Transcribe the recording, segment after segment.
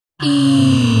Drop.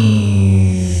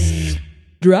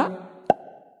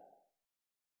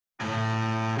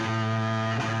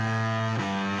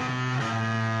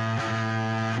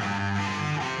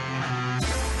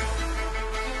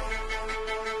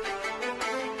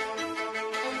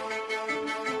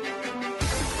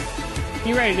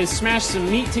 You ready to smash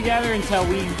some meat together until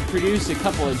we produce a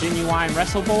couple of genuine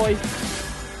wrestle boys?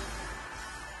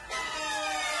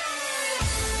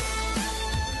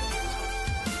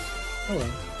 Hello.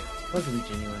 Welcome to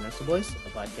Genuine Wrestle Boys, a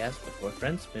podcast for four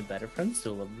friends made better friends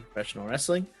who love professional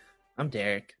wrestling. I'm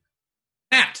Derek.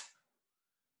 Matt.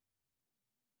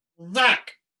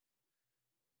 Zach.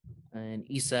 And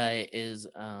Isai is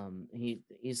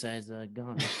Isai's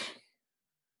gone.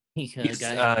 He's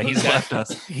left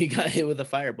us. He got hit with a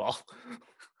fireball.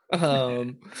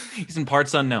 He's in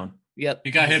parts unknown. Yep.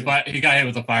 He got hit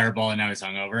with a fireball and now he's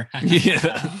hungover.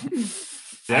 Yeah.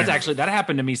 That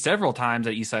happened to me several times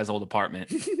at Eastside's old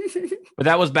apartment. But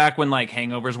that was back when like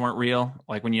hangovers weren't real.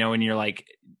 Like when you're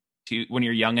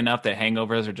young enough that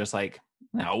hangovers are just like,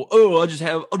 no, I'll just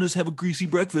have a greasy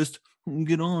breakfast and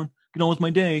get on with my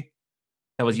day.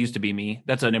 That was used to be me.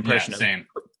 That's an impression of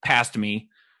past me.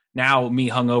 Now me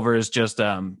hungover is just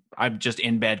I'm just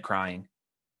in bed crying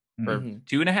for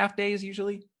 2.5 days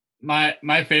usually.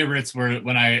 My favorites were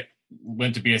when I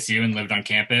went to BSU and lived on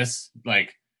campus,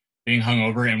 like being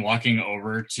hungover and walking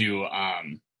over to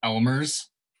Elmer's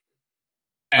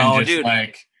and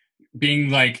like being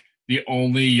like the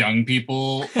only young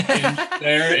people in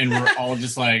there, and we're all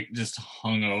just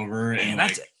hungover. And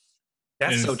man,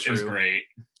 that's so true. It was great.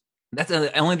 That's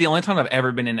the only time I've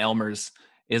ever been in Elmer's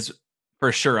is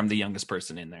for sure. I'm the youngest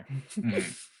person in there.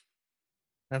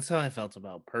 That's how I felt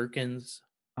about Perkins.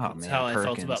 That's how I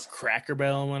felt about Cracker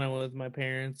Barrel when I was with my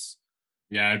parents.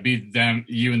 Yeah, it'd be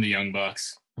you and the Young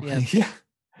Bucks. Yeah.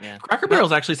 Cracker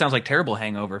Barrels actually sounds like terrible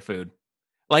hangover food.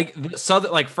 Like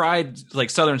fried, like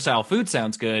Southern style food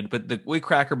sounds good, but the way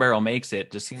Cracker Barrel makes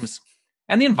it just seems,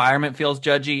 and the environment feels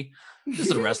judgy. This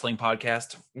is a wrestling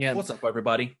podcast. Yeah. What's up,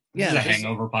 everybody? Yeah, this is a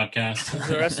hangover podcast. It's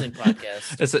a wrestling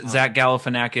podcast. It's a Zach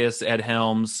Galifianakis, Ed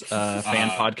Helms fan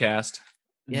podcast.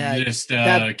 Yeah, just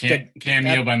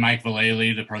cameo by Mike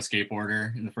Vallely, the pro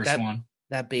skateboarder in the first one.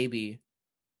 That baby,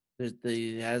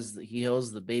 he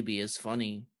holds the baby is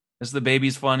funny. The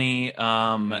baby's funny.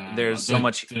 There's so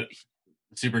much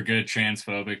super good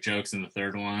transphobic jokes in the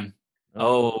third one.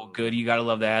 Oh, good! You gotta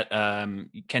love that.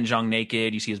 Ken Jeong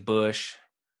naked. You see his bush.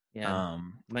 Yeah.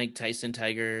 Mike Tyson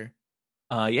Tiger.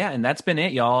 Yeah, and that's been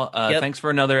it, y'all. Thanks for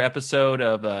another episode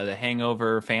of the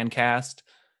Hangover Fancast.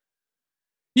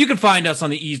 You can find us on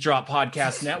the Eavesdrop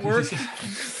Podcast Network.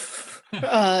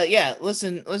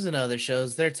 Listen to other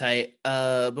shows. They're tight.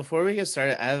 Before we get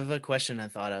started, I have a question I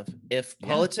thought of. If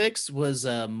politics was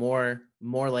more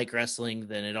like wrestling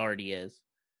than it already is.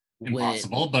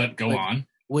 Impossible, but go on.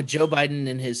 Would Joe Biden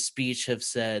in his speech have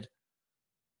said,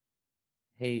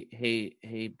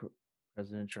 Hey,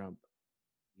 President Trump,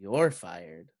 you're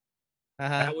fired.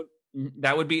 It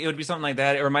would be something like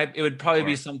that. It would probably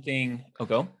be something. Oh,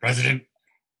 go. President,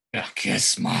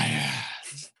 kiss my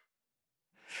ass.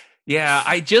 Yeah,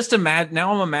 I just imagine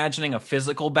now. I'm imagining a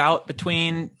physical bout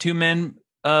between two men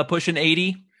pushing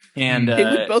 80, and they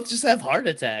would both just have heart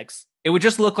attacks. It would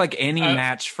just look like any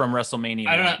match from WrestleMania.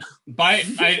 I don't know.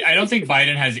 I don't think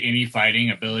Biden has any fighting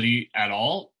ability at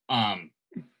all.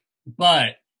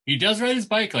 But he does ride his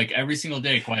bike like every single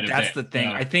day quite a bit. That's the thing.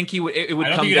 So I think it would I don't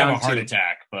come think down have a heart to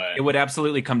attack, but it would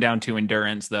absolutely come down to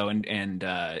endurance though. And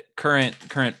current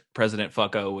President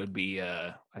Fucko would be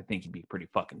I think he'd be pretty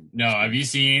fucking. No, have you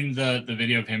seen the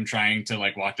video of him trying to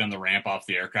like walk down the ramp off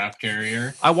the aircraft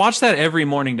carrier? I watch that every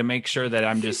morning to make sure that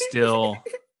I'm just still,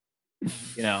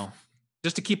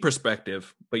 just to keep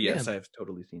perspective. But yes, I've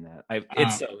totally seen that.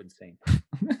 It's so insane.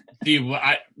 See,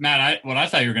 Matt, what I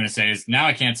thought you were going to say is now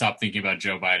I can't stop thinking about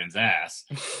Joe Biden's ass,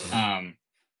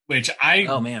 which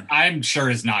I'm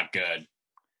sure is not good.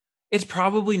 It's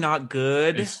probably not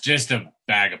good. It's just a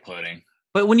bag of pudding.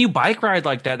 But when you bike ride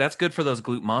like that, that's good for those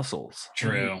glute muscles.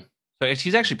 True. So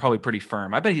he's actually probably pretty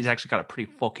firm. I bet he's actually got a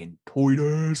pretty fucking tight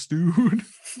ass, dude.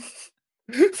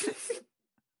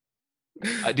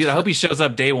 Dude, I hope he shows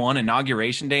up day one,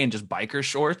 inauguration day, in just biker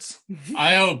shorts.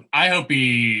 I hope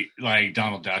he like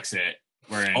Donald Ducks it.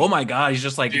 Oh my god, he's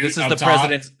just like, this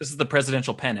is the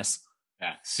presidential penis.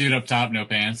 Yeah, suit up top, no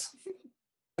pants.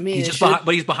 I mean,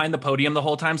 but he's behind the podium the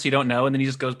whole time, so you don't know, and then he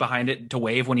just goes behind it to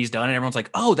wave when he's done, and everyone's like,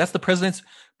 "Oh, that's the president's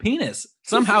penis."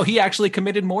 Somehow he actually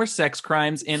committed more sex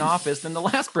crimes in office than the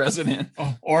last president,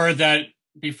 or that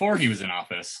before he was in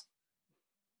office,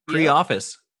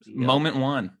 pre-office, moment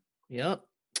one. Yep.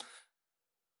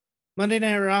 Monday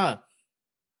Night Raw.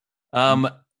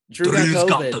 Drew got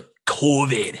COVID.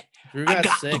 COVID. Drew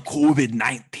got sick.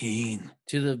 COVID-19.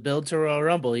 To the Build to Royal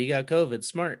Rumble, he got COVID.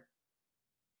 Smart.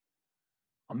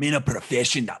 I'm in a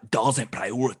profession that doesn't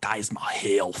prioritize my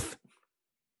health.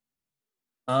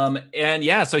 And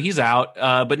yeah, so he's out.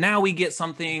 But now we get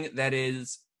something that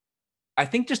is, I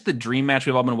think, just the dream match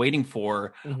we've all been waiting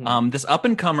for. This up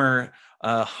and comer,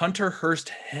 Hunter Hearst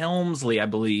Helmsley, I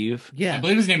believe. Yeah, I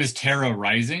believe his name is Terra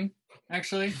Rising.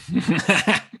 Actually, he's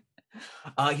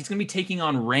going to be taking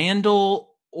on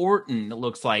Randall Orton. It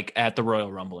looks like at the Royal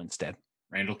Rumble instead.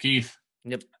 Randall Keith.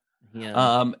 Yep.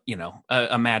 Yeah.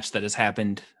 A match that has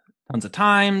happened tons of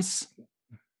times.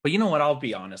 But you know what? I'll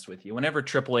be honest with you. Whenever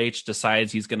Triple H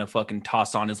decides he's going to fucking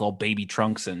toss on his little baby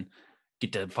trunks and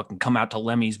get to fucking come out to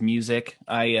Lemmy's music,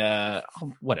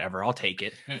 whatever, I'll take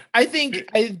it.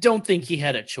 I don't think he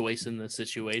had a choice in this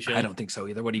situation. I don't think so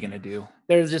either. What are you going to do?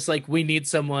 There's just like, we need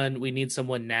someone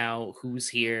now who's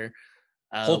here.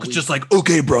 Hulk is just like,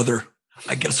 okay, brother,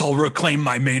 I guess I'll reclaim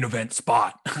my main event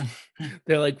spot.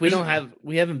 They're like, we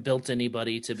haven't built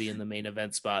anybody to be in the main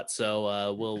event spot,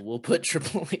 so we'll put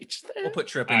Triple H there. We'll put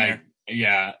Tripp in there.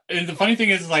 Yeah. And the funny thing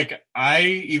is, like, I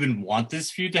even want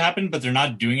this feud to happen, but they're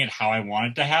not doing it how I want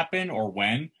it to happen or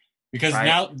when, because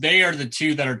now they are the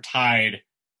two that are tied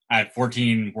at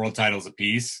 14 world titles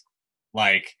apiece.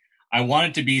 Like, I want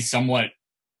it to be somewhat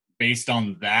based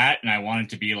on that, and I want it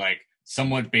to be like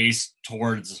somewhat based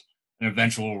towards an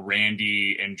eventual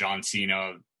Randy and John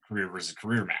Cena career versus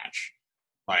career match.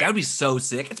 Like, that would be so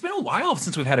sick. It's been a while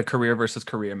since we've had a career versus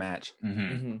career match.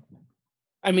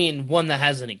 I mean, one that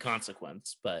has any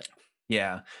consequence, but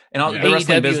yeah. And the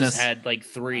wrestling business had like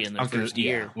 3 in the first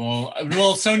year.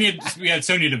 Well, Sonya, we had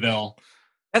Sonya Deville.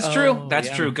 That's true. That's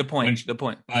true. Good point. Good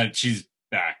point. But she's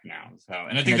back now. So,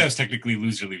 and I think that was technically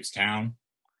Lose or Leaves Town.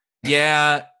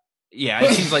 Yeah. Yeah.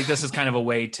 It seems like this is kind of a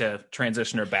way to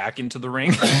transition her back into the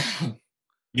ring.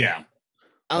 Yeah.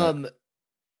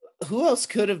 Who else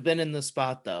could have been in the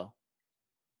spot though?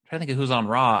 I'm trying to think of who's on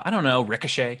Raw. I don't know.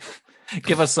 Ricochet.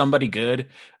 Give us somebody good.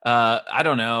 I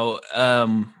don't know.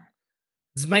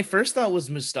 My first thought was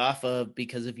Mustafa,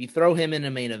 because if you throw him in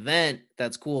a main event,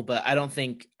 that's cool. But I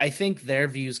think their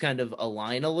views kind of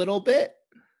align a little bit.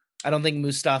 I don't think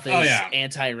Mustafa is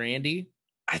anti-Randy.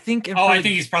 I think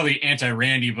he's probably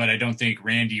anti-Randy, but I don't think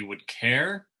Randy would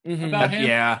care about him.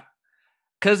 Yeah.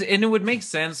 And it would make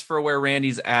sense for where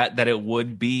Randy's at that it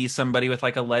would be somebody with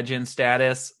like a legend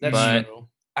status. That's true.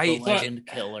 Legend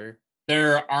killer.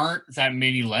 There aren't that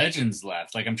many legends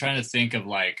left. Like, I'm trying to think of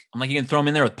like... I'm like, you can throw him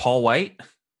in there with Paul White?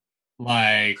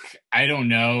 Like, I don't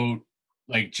know,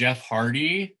 like Jeff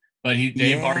Hardy, but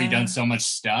they've already done so much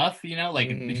stuff, you know? Like,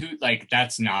 who, like,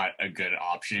 that's not a good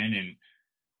option.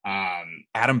 And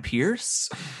Adam Pearce?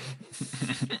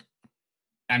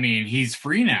 I mean, he's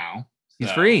free now.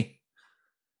 He's free.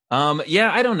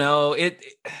 Yeah, I don't know.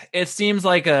 It seems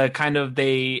like a kind of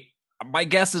my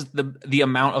guess is the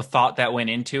amount of thought that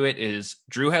went into it is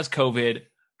Drew has COVID,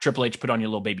 Triple H put on your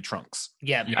little baby trunks.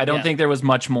 Yeah. I don't think there was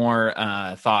much more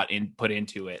thought put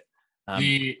into it.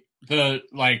 The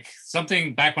like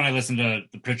something back when I listened to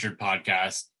the Pritchard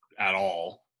podcast at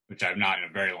all, which I've not in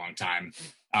a very long time.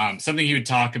 Something he would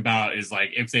talk about is like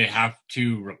if they have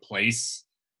to replace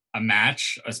a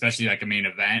match, especially like a main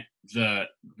event,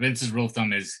 Vince's rule of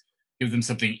thumb is give them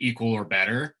something equal or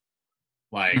better.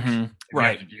 Like,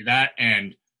 right, to do that.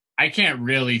 And I can't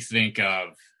really think of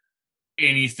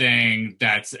anything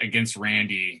that's against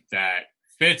Randy that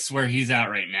fits where he's at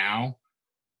right now.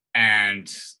 And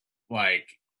like,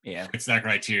 it's that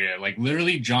criteria. Like,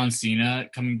 literally, John Cena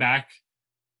coming back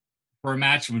for a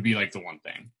match would be like the one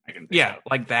thing I can think of.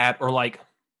 Like that, or like,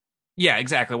 yeah,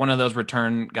 exactly. One of those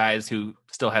return guys who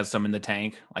still has some in the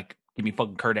tank. Like, give me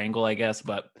fucking Kurt Angle, I guess,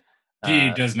 but.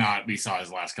 He does not. We saw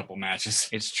his last couple matches.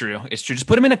 It's true. Just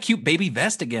put him in a cute baby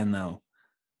vest again, though.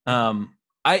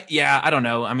 I don't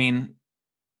know. I mean,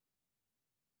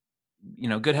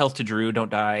 good health to Drew. Don't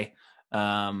die.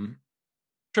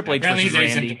 Triple H versus he's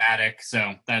Randy. Asymptomatic,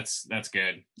 so that's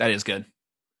good. That is good.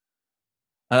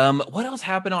 What else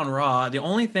happened on Raw? The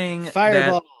only thing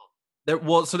Fireball. There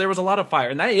was a lot of fire,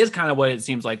 and that is kind of what it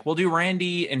seems like. We'll do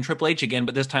Randy and Triple H again,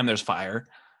 but this time there's fire.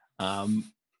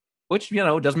 Which,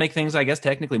 does make things, I guess,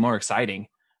 technically more exciting.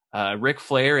 Ric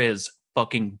Flair is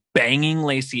fucking banging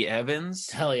Lacey Evans.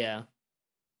 Hell yeah.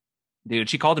 Dude,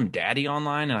 she called him daddy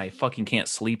online, and I fucking can't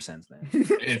sleep since then.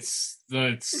 It's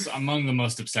among the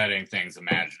most upsetting things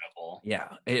imaginable. Yeah,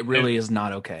 it really is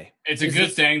not okay. It's a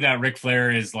good thing that Ric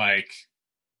Flair is, like,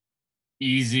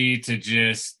 easy to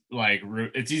just, like,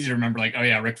 it's easy to remember, like, oh,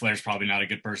 yeah, Ric Flair's probably not a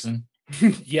good person.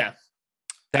 Yeah.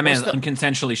 That man's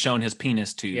unconsensually shown his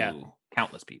penis to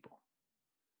countless people.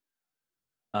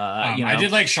 I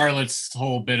did like Charlotte's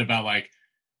whole bit about like,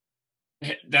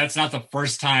 that's not the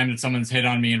first time that someone's hit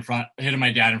on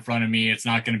my dad in front of me. It's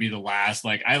not going to be the last.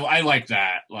 Like, I like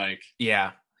that. Like,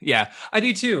 yeah, I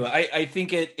do too. I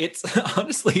think it's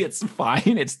honestly, it's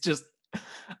fine. It's just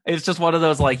one of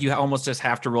those, like, you almost just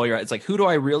have to roll your eyes. It's like, who do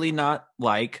I really not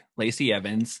like? Lacey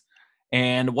Evans.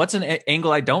 And what's an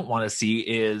angle I don't want to see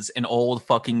is an old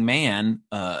fucking man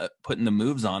putting the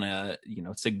moves on a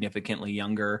significantly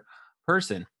younger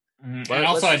person. And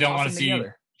also, I don't want to see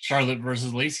Charlotte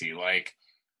versus Lacey. Like,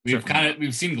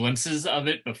 we've seen glimpses of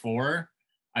it before.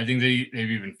 I think they've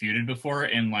even feuded before,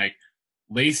 and like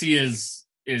Lacey is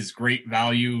great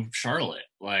value Charlotte.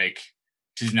 Like,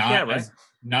 she's not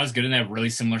as good, and they have really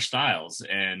similar styles,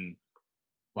 and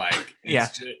like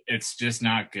it's just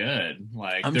not good.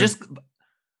 Like,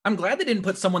 I'm glad they didn't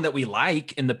put someone that we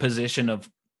like in the position of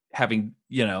having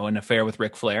an affair with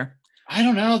Ric Flair. I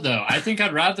don't know though. I think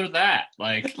I'd rather that.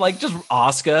 Like just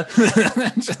Asuka.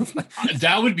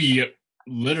 That would be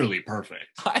literally perfect.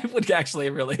 I would actually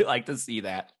really like to see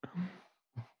that.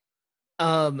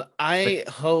 I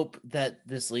hope that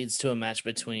this leads to a match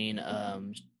between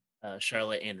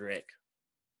Charlotte and Rick.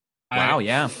 Wow,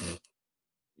 yeah.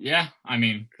 Yeah, I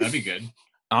mean, that'd be good.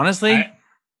 Honestly,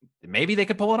 maybe they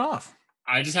could pull it off.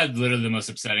 I just had literally the most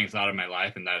upsetting thought of my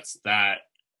life, and that's that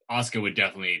Asuka would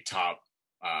definitely top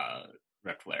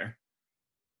Ric Flair.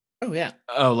 Oh yeah.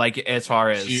 Oh, like as far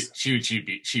as she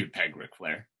would peg Ric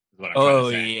Flair. Is what I'm trying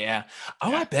to say. Yeah. Oh,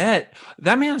 yeah. I bet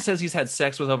that man says he's had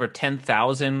sex with over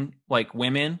 10,000 like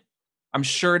women. I'm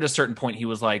sure at a certain point he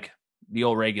was like, the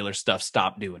old regular stuff,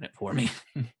 stop doing it for me.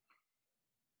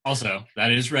 Also,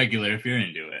 that is regular if you're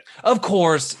into it. Of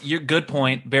course, good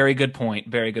point. Very good point.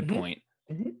 Very good point.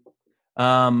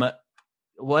 Mm-hmm.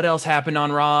 What else happened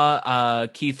on Raw?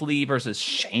 Keith Lee versus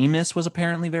Sheamus was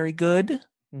apparently very good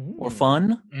or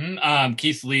fun.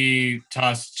 Keith Lee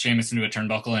tossed Sheamus into a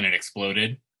turnbuckle and it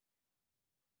exploded.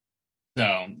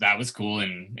 So that was cool.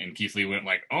 And Keith Lee went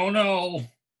like, "Oh no!"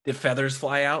 Did feathers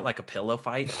fly out like a pillow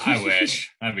fight? I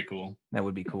wish. That'd be cool. That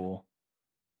would be cool.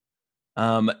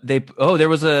 There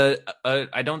was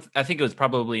I think it was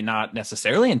probably not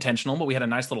necessarily intentional, but we had a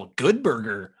nice little Good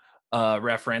Burger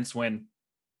reference when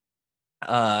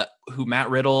who Matt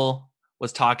Riddle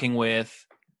was talking with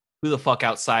who the fuck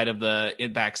outside of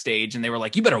backstage, and they were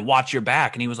like, "You better watch your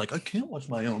back," and he was like, "I can't watch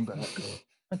my own back.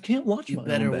 I can't watch my own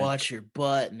back. You better watch your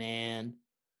butt, man."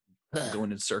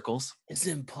 Going in circles. It's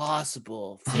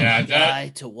impossible for a guy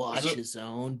to watch his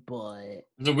own butt.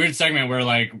 There's a weird segment where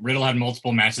like Riddle had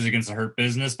multiple matches against the Hurt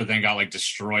Business, but then got like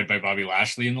destroyed by Bobby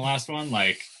Lashley in the last one.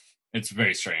 Like, it's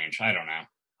very strange. I don't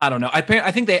know. I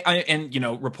think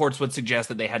reports would suggest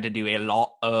that they had to do a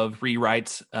lot of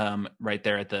rewrites right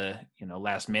there at the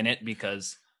last minute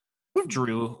because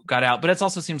Drew got out. But it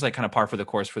also seems like kind of par for the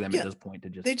course for them at this point to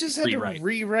just had to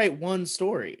rewrite one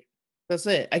story. That's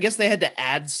it. I guess they had to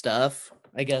add stuff.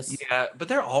 I guess. Yeah, but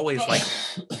they're always like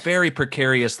very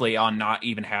precariously on not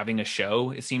even having a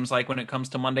show. It seems like when it comes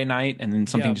to Monday night, and then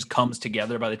something just comes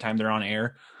together by the time they're on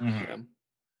air.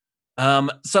 Mm-hmm.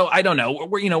 So I don't know.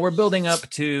 We're building up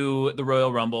to the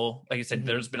Royal Rumble. Like I said,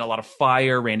 there's been a lot of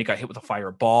fire. Randy got hit with a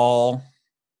fireball.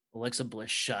 Alexa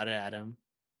Bliss shot at him.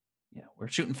 Yeah, we're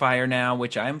shooting fire now,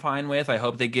 which I'm fine with. I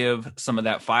hope they give some of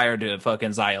that fire to fucking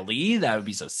Xia Li. That would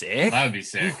be so sick. That would be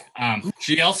sick.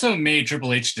 She also made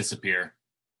Triple H disappear.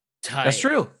 Tight. That's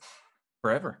true.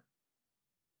 Forever.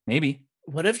 Maybe.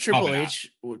 What if Triple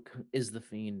H is the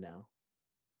Fiend now?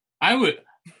 That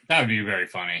would be very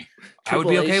funny. I would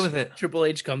be okay with it. Triple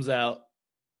H comes out.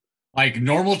 Like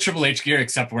normal Triple H gear,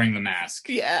 except wearing the mask.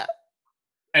 Yeah.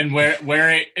 And wear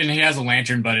it, and he has a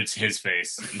lantern, but it's his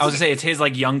face. I was gonna say it's his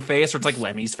like young face, or it's like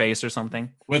Lemmy's face or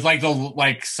something. With like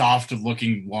the soft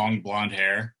looking long blonde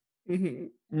hair.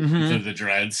 Instead of the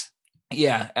dreads.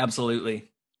 Yeah,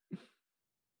 absolutely.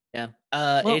 Yeah.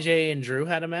 AJ and Drew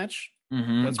had a match.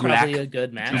 That's probably a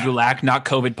good match. Drew Gulak, not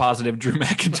COVID positive Drew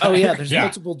McIntyre. Oh yeah, there's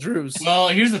multiple Drews. Well,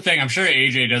 here's the thing. I'm sure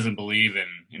AJ doesn't believe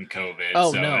in COVID.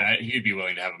 Oh, so no. He'd be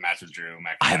willing to have a match with Drew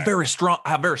McIntyre. I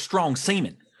have very strong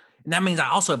semen. And that means I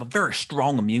also have a very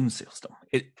strong immune system.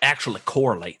 It actually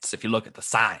correlates if you look at the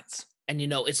science. And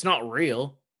it's not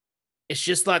real. It's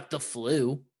just like the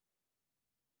flu.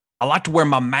 I like to wear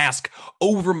my mask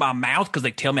over my mouth because they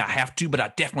tell me I have to, but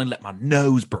I definitely let my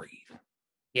nose breathe.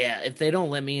 Yeah, if they don't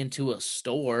let me into a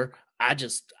store, I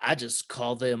just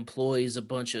call the employees a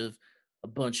bunch of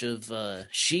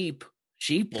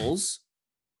sheeples.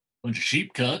 Bunch of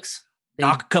sheep cucks.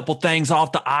 Knock a couple things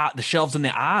off the shelves in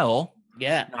the aisle.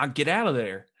 Yeah. Not get out of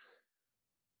there.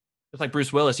 Just like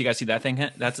Bruce Willis. You guys see that thing?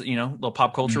 That's, little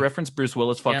pop culture reference. Bruce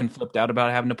Willis fucking flipped out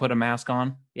about having to put a mask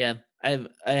on. Yeah. I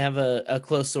have a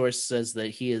close source says that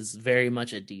he is very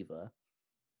much a diva.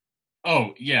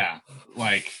 Oh yeah,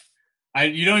 like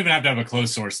you don't even have to have a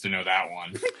close source to know that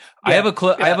one. I have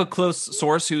a close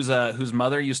source whose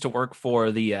mother used to work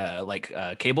for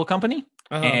the cable company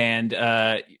and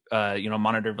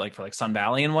monitored like for like Sun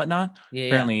Valley and whatnot. Yeah,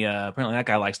 apparently that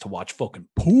guy likes to watch fucking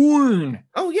porn.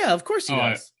 Oh yeah, of course he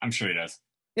does. I'm sure he does.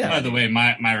 Yeah. By the way,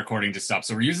 my recording just stopped,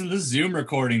 so we're using the Zoom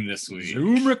recording this week.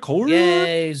 Zoom recording.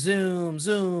 Yay!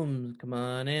 Zoom. Come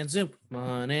on and Zoom.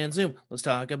 Let's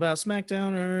talk about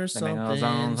SmackDown or something.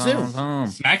 Zoom.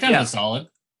 SmackDown was solid.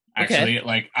 Actually,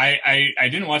 like I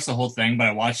didn't watch the whole thing, but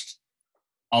I watched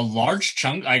a large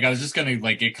chunk. Like I was just gonna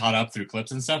like get caught up through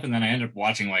clips and stuff, and then I ended up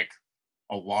watching like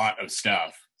a lot of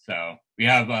stuff. So we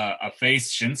have a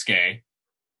face Shinsuke.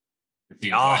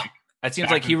 That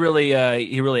seems like he really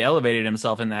elevated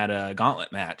himself in that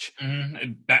gauntlet match.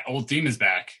 Mm-hmm. That old team is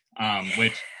back.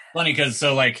 Which funny because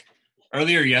so like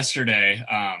earlier yesterday,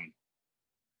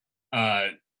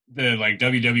 the like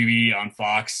WWE on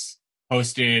Fox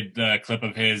posted the clip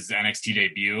of his NXT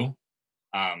debut,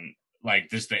 like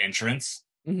just the entrance,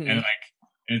 and like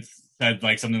it said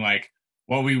like something like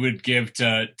what we would give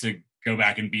to go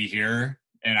back and be here,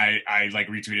 and I like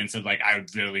retweeted and said like I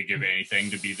would literally give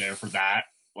anything to be there for that,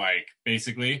 like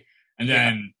basically, and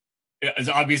then it's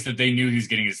obvious that they knew he was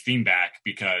getting his theme back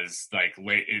because like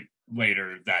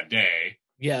later that day,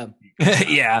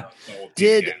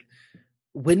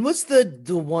 When was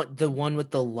the one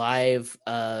with the live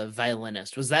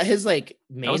violinist? Was that his like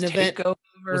main event?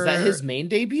 Was that his main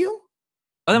debut?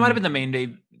 Oh, that might have been the main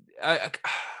debut.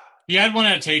 He had one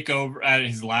at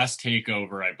his last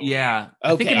takeover, I believe. Yeah.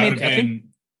 Okay. I think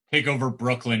Takeover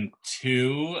Brooklyn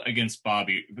 2 against Bob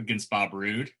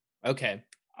Roode. Okay.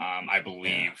 I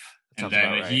believe. Yeah, and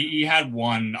then right. he had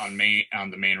one on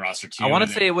the main roster too. I want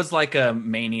to say it was like a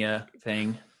Mania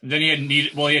thing. Then he had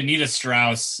Nita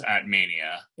Strauss at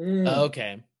Mania.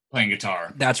 Okay. Playing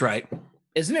guitar. That's right.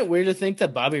 Isn't it weird to think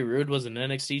that Bobby Roode was an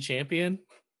NXT champion?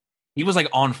 He was like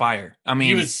on fire. I mean,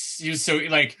 he was so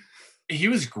like he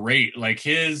was great. Like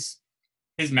his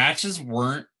matches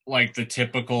weren't like the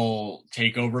typical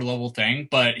takeover level thing,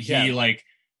 but he like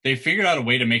they figured out a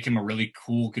way to make him a really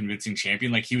cool, convincing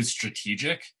champion. Like he was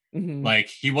strategic. Mm-hmm. Like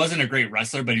he wasn't a great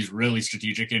wrestler, but he's really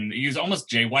strategic, and he was almost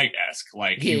Jay White-esque.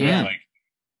 Like he would like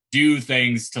do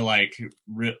things to like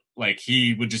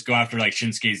he would just go after like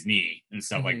Shinsuke's knee and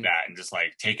stuff like that, and just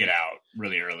like take it out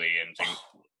really early, and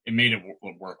it made it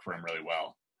work for him really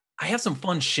well. I have some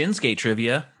fun Shinsuke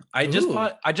trivia. I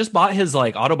just bought his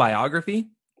like autobiography.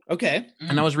 Okay.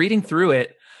 And I was reading through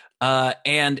it,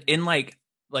 and in like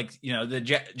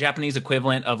the Japanese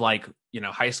equivalent of like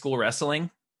high school wrestling,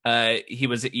 he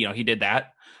was he did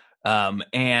that,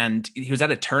 and he was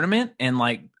at a tournament, and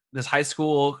like this high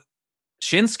school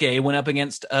Shinsuke went up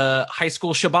against high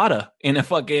school Shibata in a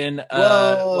fucking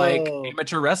like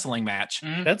amateur wrestling match.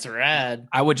 That's rad.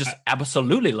 I would just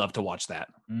absolutely love to watch that.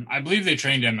 I believe they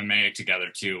trained MMA together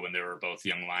too when they were both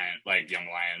young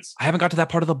lions. I haven't got to that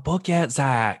part of the book yet,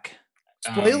 Zach.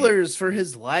 Spoilers for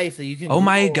his life that you can. Oh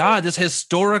my God, this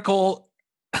historical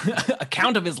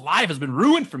account of his life has been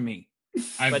ruined for me.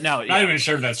 But no, not even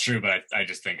sure if that's true, but I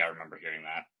just think I remember hearing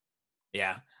that.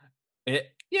 Yeah. I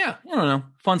don't know.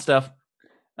 Fun stuff.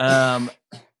 The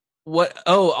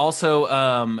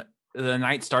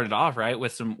night started off right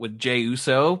with Jey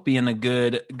Uso being a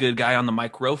good guy on the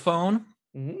microphone.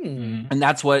 And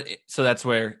that's where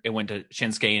it went to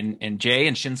Shinsuke and Jay,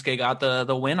 and Shinsuke got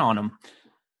the win on him.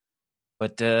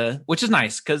 But which is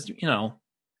nice because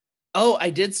Oh, I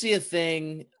did see a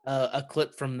thing, a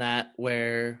clip from that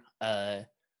where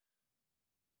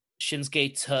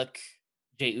Shinsuke took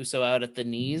Jey Uso out at the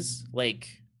knees, like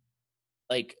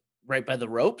right by the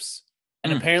ropes.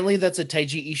 And apparently that's a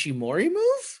Taiji Ishimori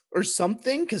move or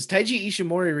something, because Taiji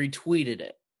Ishimori retweeted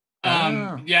it.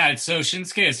 Yeah, so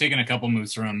Shinsuke has taken a couple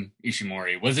moves from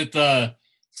Ishimori. Was it the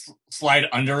slide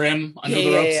under him,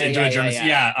 the ropes into a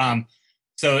German?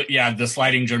 So the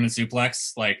sliding German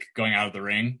suplex, like going out of the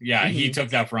ring. Yeah, he took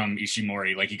that from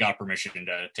Ishimori. Like he got permission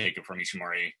to take it from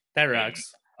Ishimori. That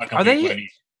rocks. Are they?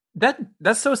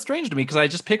 That's so strange to me because I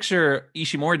just picture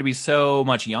Ishimori to be so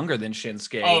much younger than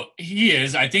Shinsuke. Oh, he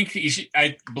is. I think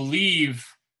I believe,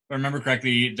 if I remember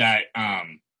correctly, that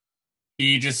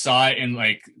he just saw it and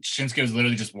like Shinsuke was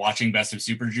literally just watching Best of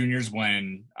Super Juniors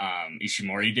when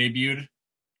Ishimori debuted.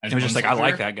 It was just like, I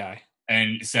like that guy.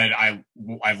 And said, I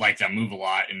like that move a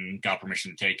lot and got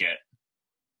permission to take it.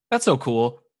 That's so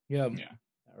cool. Yeah. That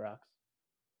rocks.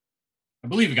 I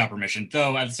believe he got permission,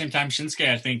 though. At the same time, Shinsuke,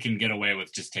 I think, can get away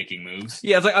with just taking moves.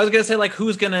 Yeah, I was gonna say, like,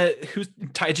 who's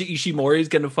Taiji Ishimori's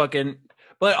gonna fucking,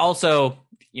 but also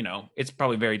it's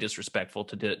probably very disrespectful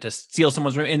to steal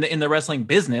someone's room in the wrestling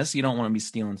business. You don't want to be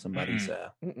stealing somebody's.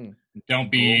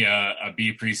 Don't be a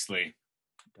B Priestley.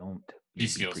 Don't. She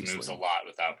steals moves a lot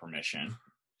without permission.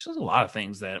 She does a lot of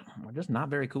things that are just not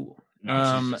very cool.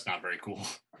 No, she's just not very cool.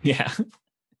 Yeah.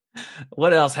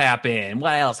 What else happened?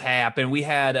 We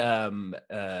had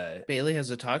Bailey has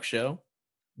a talk show.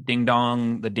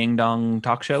 the Ding Dong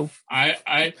talk show.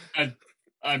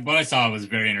 What I saw was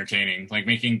very entertaining, like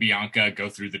making Bianca go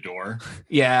through the door.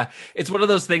 Yeah, it's one of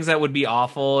those things that would be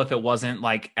awful if it wasn't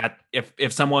like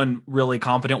if someone really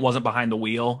confident wasn't behind the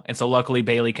wheel, and so luckily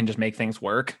Bailey can just make things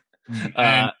work.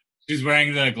 And she's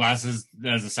wearing the glasses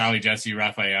as a Sally Jesse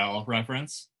Raphael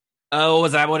reference. Oh,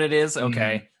 is that what it is?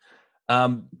 Okay.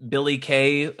 Billy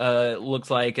Kay looks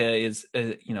like is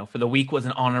for the week was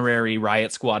an honorary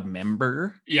Riot Squad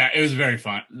member. Yeah, it was very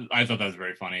fun. I thought that was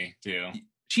very funny too.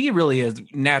 She really is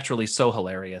naturally so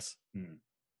hilarious.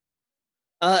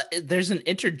 There's an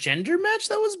intergender match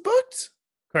that was booked.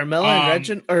 Carmella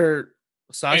and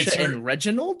Sasha and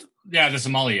Reginald. Yeah, the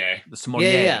sommelier.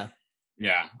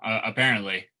 Yeah.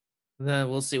 Apparently. Then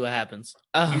we'll see what happens.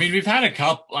 I mean, we've had a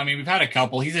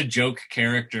couple. He's a joke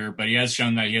character, but he has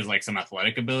shown that he has like some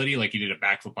athletic ability. Like he did a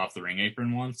backflip off the ring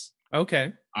apron once.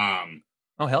 Okay.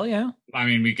 Oh hell yeah. I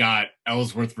mean, we got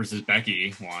Ellsworth versus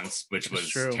Becky once, which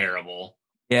was terrible.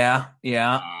 Yeah.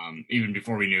 Even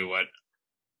before we knew what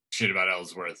shit about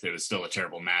Ellsworth, it was still a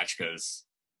terrible match because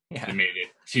they made it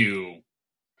too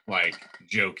like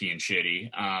jokey and shitty.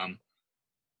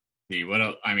 What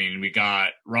else? I mean, we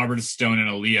got Robert Stone and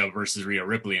Aaliyah versus Rhea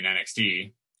Ripley in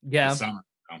NXT. Yeah,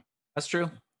 that's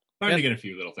true. Starting to get a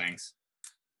few little things.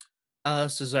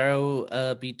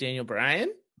 Cesaro beat Daniel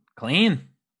Bryan. Clean.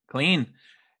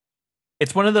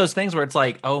 It's one of those things where it's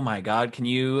like, oh my god, can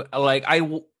you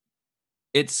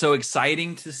it's so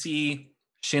exciting to see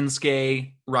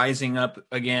Shinsuke rising up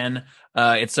again.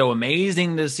 It's so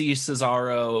amazing to see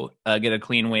Cesaro get a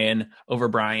clean win over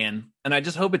Bryan. And I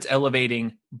just hope it's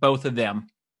elevating both of them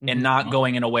and not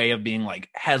going in a way of being like,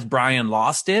 has Bryan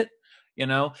lost it?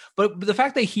 But the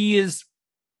fact that he is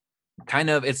kind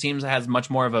of, it seems, has much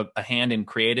more of a hand in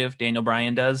creative, Daniel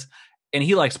Bryan does. And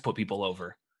he likes to put people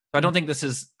over. So I don't think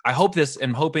I hope this,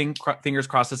 and hoping, fingers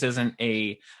crossed, this isn't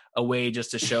a way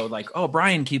just to show like, oh,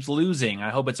 Bryan keeps losing. I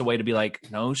hope it's a way to be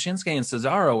like, no, Shinsuke and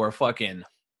Cesaro are fucking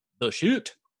the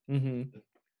shit.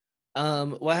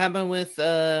 What happened with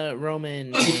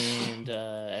Roman and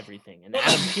everything and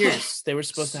Adam Pearce? They were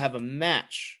supposed to have a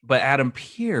match, but Adam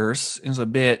Pearce is a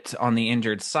bit on the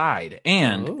injured side,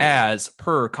 and as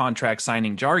per contract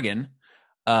signing jargon,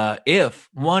 if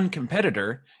one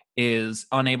competitor is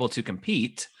unable to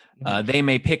compete, they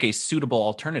may pick a suitable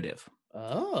alternative.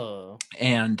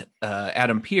 And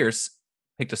Adam Pearce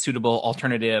picked a suitable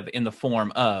alternative in the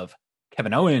form of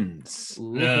Kevin Owens.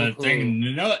 The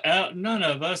thing none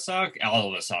of us saw, all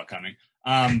of us saw coming.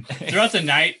 Throughout the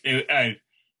night,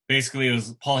 basically it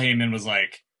was Paul Heyman was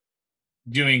like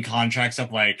doing contract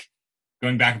stuff, like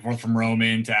going back and forth from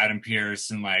Roman to Adam Pearce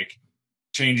and like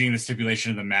changing the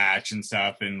stipulation of the match and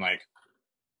stuff, and like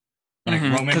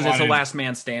Roman, because it's a last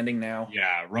man standing now.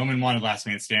 Yeah, Roman wanted last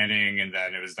man standing, and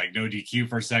then it was like no DQ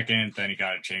for a second. Then he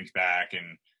got it changed back,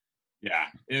 and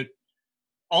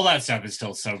all that stuff is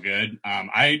still so good.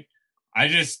 I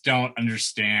just don't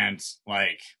understand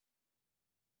like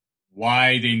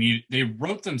why they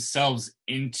wrote themselves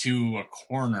into a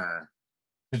corner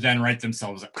to then write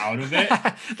themselves out of it.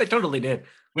 They totally did,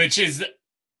 which is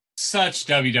such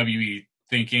WWE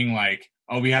thinking. Like,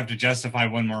 oh, we have to justify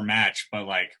one more match, but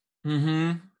like.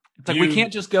 It's like we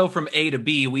can't just go from A to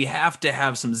B. We have to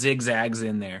have some zigzags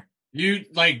in there. You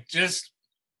like just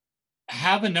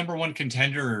have a number one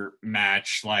contender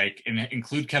match, like, and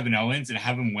include Kevin Owens and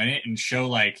have him win it and show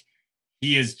like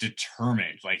he is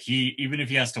determined. Like he, even if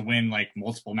he has to win like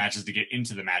multiple matches to get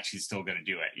into the match, he's still going to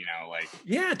do it. Like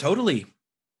yeah, totally.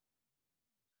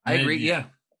 I agree. Yeah,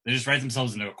 they just write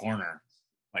themselves into a corner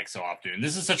like so often. And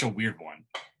this is such a weird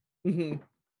one.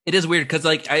 It is weird because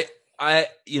like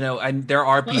there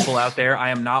are people out there.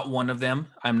 I am not one of them.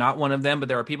 But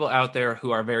there are people out there who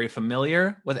are very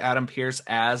familiar with Adam Pearce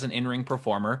as an in-ring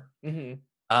performer.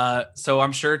 So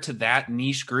I'm sure to that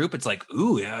niche group, it's like,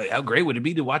 ooh, how great would it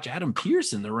be to watch Adam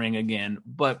Pearce in the ring again?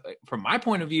 But from my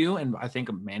point of view, and I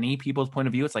think many people's point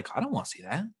of view, it's like, I don't want to see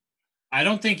that. I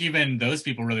don't think even those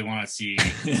people really want to see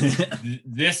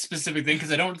this specific thing,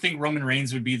 because I don't think Roman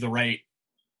Reigns would be the right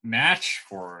match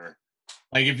for.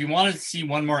 Like, if you want to see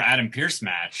one more Adam Pearce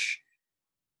match,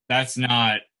 that's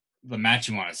not the match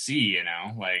you want to see,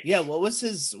 Like, yeah, what was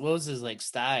his like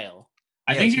style?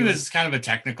 I think he was kind of a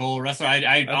technical wrestler.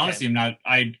 I honestly am not.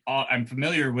 I'm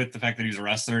familiar with the fact that he was a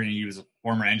wrestler and he was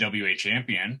former NWA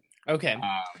champion. Okay.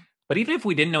 But even if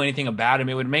we didn't know anything about him,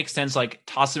 it would make sense, like,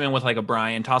 toss him in with like a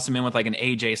Brian, toss him in with like an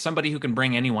AJ, somebody who can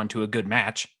bring anyone to a good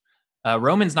match.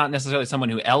 Roman's not necessarily someone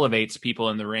who elevates people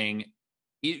in the ring,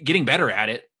 getting better at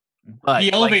it. But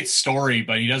he elevates story,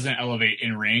 but he doesn't elevate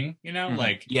in ring,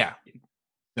 yeah.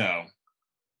 So,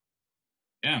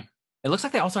 yeah. It looks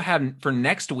like they also have for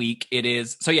next week.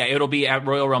 It'll be at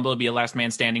Royal Rumble. It'll be a last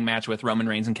man standing match with Roman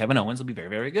Reigns and Kevin Owens. It'll be very,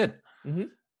 very good. Mm-hmm.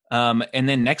 And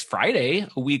then next Friday,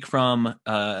 a week from,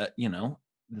 the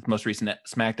most recent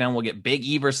SmackDown, we'll get Big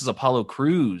E versus Apollo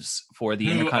Crews for the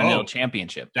Intercontinental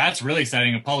Championship. That's really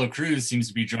exciting. Apollo Crews seems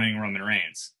to be joining Roman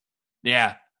Reigns.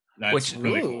 Yeah. That's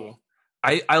really cool.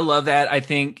 I love that. I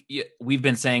think we've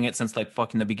been saying it since like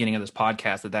fucking the beginning of this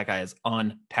podcast that guy is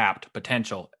untapped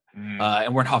potential.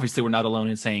 And we're not alone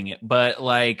in saying it, but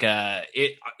like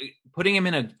putting him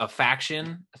in a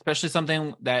faction, especially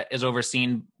something that is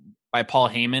overseen by Paul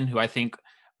Heyman, who I think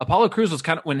Apollo Crews was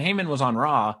kind of, when Heyman was on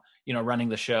Raw, running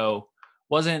the show,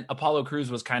 Apollo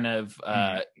Crews was kind of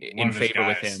in favor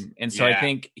with him. And so I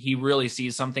think he really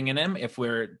sees something in him if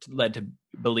we're led to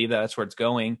believe that that's where it's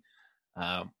going.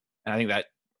 And I think that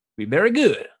would be very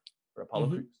good for Apollo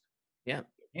Crews. Yeah.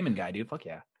 Heyman guy, dude. Fuck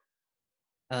yeah.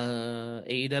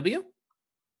 AEW?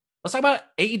 Let's talk about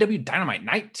AEW Dynamite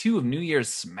Night 2 of New Year's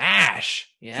Smash.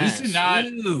 Yeah.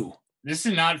 This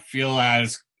did not feel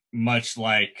as much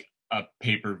like a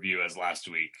pay-per-view as last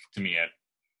week to me,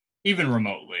 even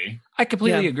remotely. I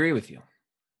completely agree with you.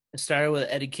 It started with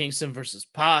Eddie Kingston versus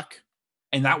Pac.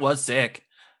 And that was sick.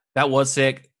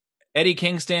 Eddie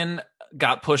Kingston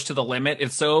got pushed to the limit.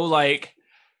 It's so like,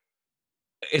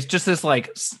 it's just this like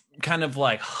kind of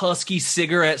like husky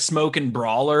cigarette smoking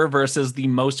brawler versus the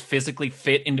most physically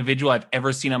fit individual I've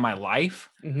ever seen in my life.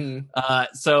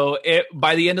 So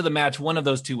by the end of the match, one of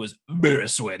those two was very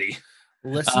sweaty.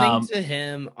 Listening to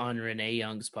him on Renee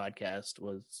Paquette's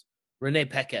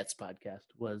podcast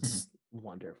was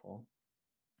wonderful.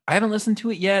 I haven't listened to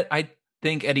it yet. I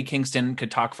think Eddie Kingston could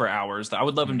talk for hours. I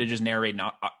would love him to just narrate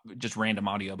just random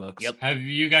audiobooks. Yep. Have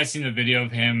you guys seen the video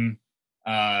of him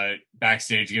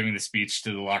backstage giving the speech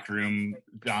to the locker room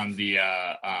on the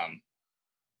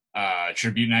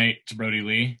tribute night to Brody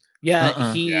Lee?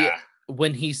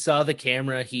 When he saw the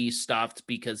camera, he stopped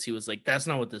because he was like, that's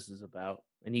not what this is about.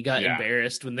 And he got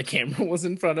embarrassed when the camera was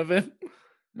in front of him.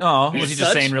 No, was he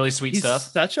just saying really sweet stuff?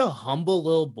 He's such a humble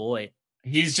little boy.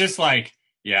 He's just like,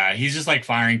 he's just like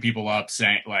firing people up,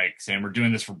 saying we're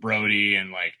doing this for Brody,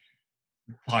 and like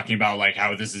talking about like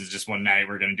how this is just one night,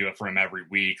 we're going to do it for him every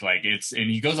week. Like and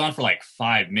he goes on for like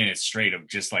 5 minutes straight of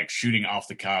just like shooting off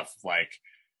the cuff, like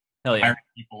firing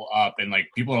people up, and like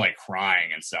people are like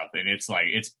crying and stuff. And it's like,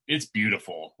 it's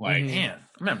beautiful. Like, man,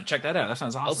 I'm going to check that out. That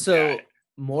sounds awesome. Also,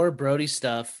 more Brody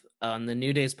stuff on the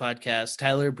New Days podcast.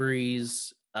 Tyler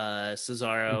Breeze,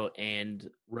 Cesaro, and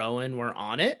Rowan were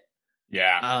on it.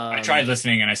 Yeah, I tried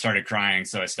listening and I started crying,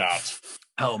 so I stopped.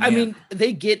 Oh, man. I mean,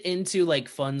 they get into like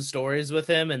fun stories with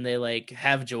him, and they like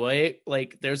have joy.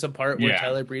 Like, there's a part where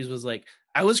Tyler Breeze was like,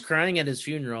 "I was crying at his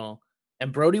funeral,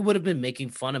 and Brody would have been making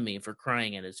fun of me for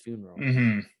crying at his funeral.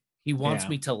 He wants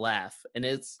me to laugh," and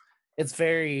it's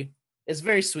very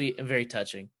sweet and very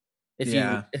touching.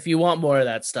 If you want more of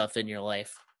that stuff in your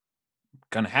life,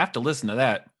 gonna have to listen to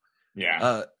that.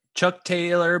 Yeah. Chuck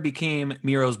Taylor became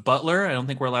Miro's butler. I don't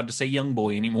think we're allowed to say young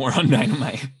boy anymore on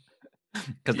Dynamite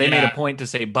because they made a point to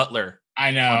say butler.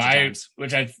 I know,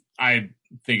 which I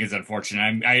think is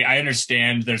unfortunate. I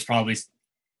understand there's probably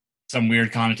some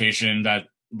weird connotation that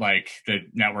like the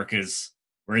network is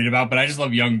worried about, but I just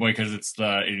love young boy because it's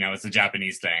it's a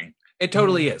Japanese thing. It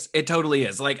totally is. It totally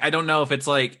is. Like, I don't know if it's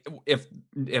like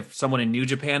if someone in New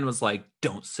Japan was like,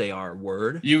 "Don't say our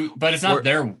word," but it's not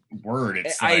their word.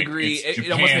 It's I agree.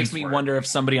 It almost makes me wonder if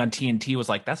somebody on TNT was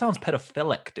like, "That sounds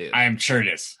pedophilic, dude." I'm sure it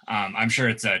is. I'm sure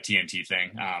it's a TNT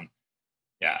thing.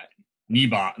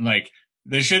 Nibbon. Like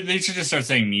they should just start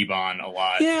saying Nibbon a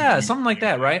lot. Yeah, something like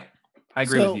that, right? I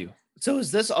agree with you. So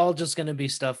is this all just going to be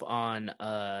stuff on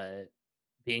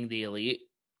Being the Elite?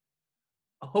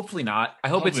 Hopefully not. I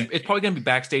hope it's probably going to be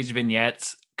backstage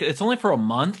vignettes. It's only for a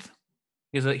month.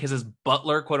 He's his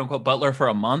butler, quote unquote butler, for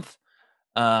a month.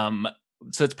 So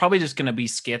it's probably just going to be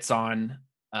skits on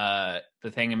the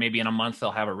thing, and maybe in a month they'll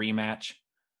have a rematch.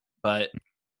 But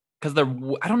because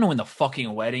I don't know when the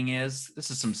fucking wedding is.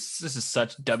 This is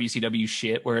such WCW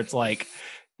shit where it's like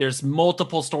there's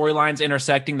multiple storylines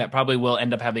intersecting that probably will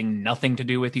end up having nothing to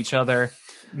do with each other.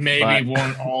 Maybe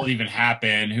won't all even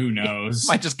happen. Who knows?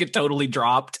 Might just get totally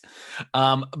dropped.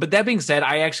 But that being said,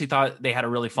 I actually thought they had a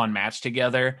really fun match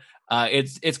together.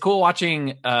 It's cool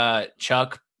watching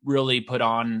Chuck really put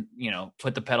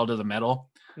the pedal to the metal.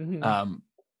 Mhm.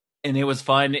 And it was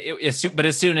fun. But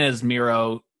as soon as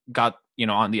Miro got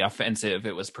on the offensive,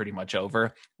 it was pretty much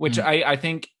over, which I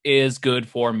think is good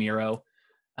for Miro.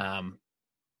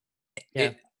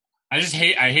 Yeah. I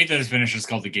hate that his finish is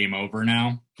called the game over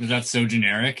now, because that's so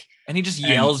generic. And he just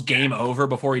yells game over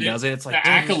before he does it. It's like the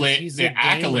accolade. he's The a gamer.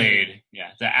 accolade.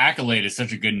 Yeah, the accolade is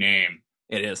such a good name.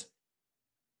 It is.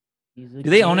 Do Do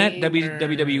they own it?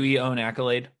 WWE own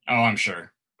Accolade? Oh, I'm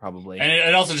sure. Probably. And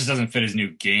it also just doesn't fit his new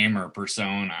gamer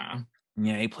persona.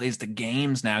 Yeah, he plays the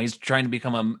games now. He's trying to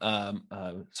become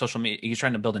a social media. He's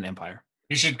trying to build an empire.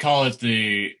 You should call it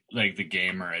the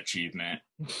gamer achievement.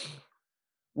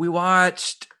 We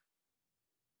watched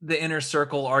the Inner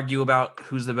Circle argue about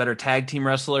who's the better tag team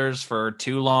wrestlers for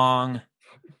too long.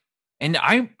 And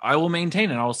I will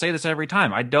maintain, and I will say this every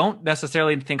time, I don't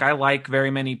necessarily think I like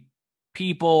very many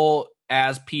people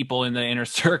as people in the Inner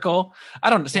Circle. I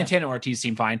don't. Santana and Ortiz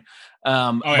seem fine.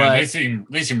 They seem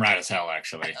right as hell,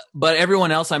 actually. But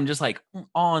everyone else, I'm just like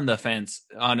on the fence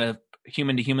on a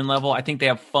human to human level. I think they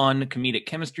have fun comedic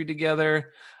chemistry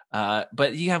together.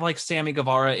 But you have like Sammy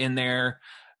Guevara in there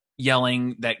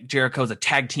yelling that Jericho's a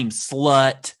tag team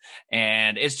slut,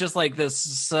 and it's just like this.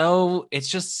 So it's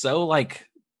just so like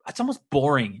it's almost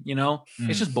boring,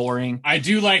 It's just boring. I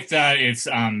do like that it's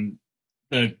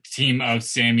the team of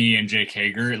Sammy and Jake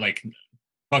Hager, like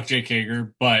fuck Jake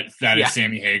Hager, but that is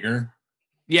Sammy Hager.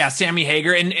 Yeah, Sammy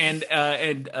Hager, and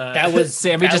that was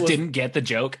Sammy didn't get the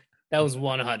joke. That was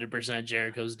 100%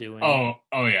 Jericho's doing. Oh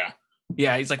yeah.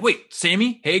 Yeah, he's like, wait,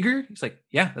 Sammy Hager? He's like,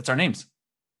 yeah, that's our names.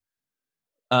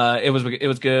 It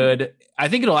was good. I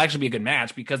think it'll actually be a good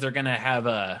match because they're gonna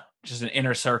have just an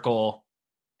Inner Circle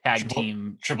tag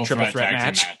team triple threat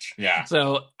match. Yeah.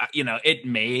 So it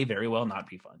may very well not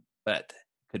be fun, but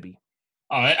could be.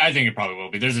 Oh, I think it probably will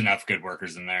be. There's enough good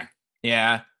workers in there.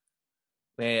 Yeah.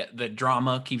 The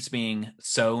drama keeps being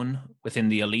sown within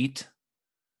the Elite.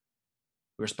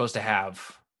 We were supposed to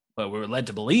have, we were led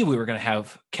to believe we were going to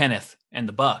have Kenneth and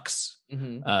the Bucks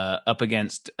up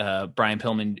against Brian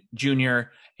Pillman Jr.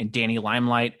 and Danny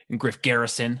Limelight and Griff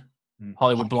Garrison,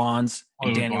 Hollywood Blondes,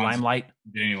 and Danny Limelight.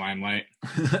 Danny Limelight.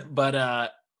 But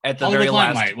at the Hollywood very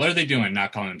last... Limelight. What are they doing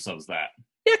not calling themselves that?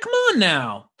 Yeah, come on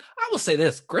now. I will say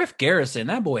this. Griff Garrison,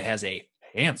 that boy has a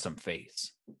handsome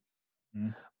face.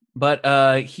 But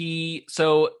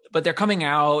but they're coming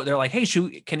out. They're like, hey,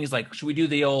 Kenny's like, should we do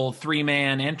the old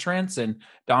 3-man entrance? And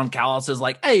Don Callis is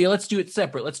like, hey, let's do it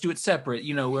separate.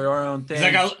 We're our own thing.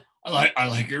 He's like, I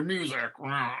like your music.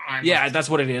 Yeah, that's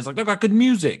what it is. Like, they got good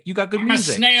music. You got good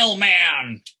music. I'm a snail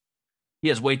man. He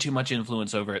has way too much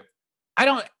influence over it. I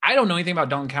don't know anything about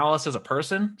Don Callis as a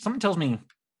person. Someone tells me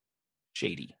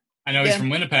shady. I know he's from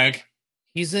Winnipeg.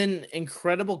 He's an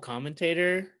incredible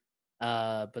commentator.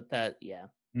 But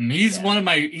he's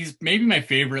maybe my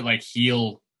favorite like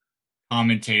heel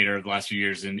commentator of the last few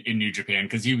years in New Japan,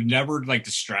 because he was never like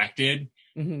distracted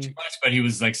too much, but he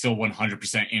was like still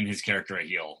 100% in his character a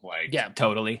heel. Like, yeah,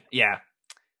 totally. Yeah.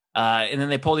 And then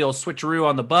they pull the old switcheroo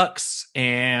on the Bucks,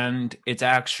 and it's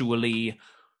actually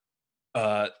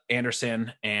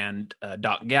Anderson and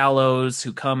Doc Gallows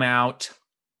who come out,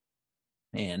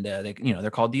 and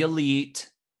they're called the Elite.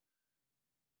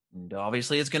 And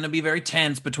obviously, it's going to be very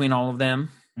tense between all of them.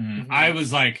 I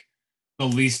was like the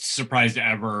least surprised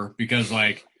ever, because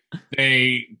like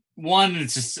it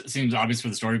just seems obvious for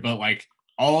the story, but like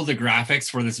all the graphics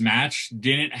for this match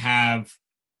didn't have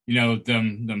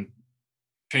them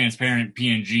transparent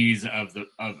PNGs of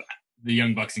the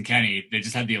Young Bucks and Kenny. They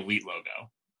just had the Elite logo.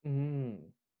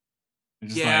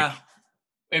 Like,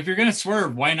 if you're gonna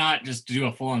swerve, why not just do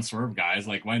a full-on swerve, guys?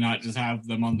 Like, why not just have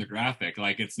them on the graphic?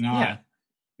 Like, it's not. Yeah.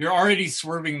 You're already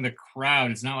swerving the crowd.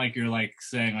 It's not like you're like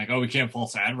saying like, oh, we can't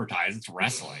false advertise. It's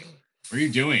wrestling. What are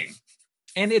you doing?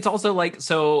 And it's also like,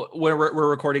 so we're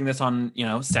recording this on,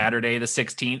 Saturday the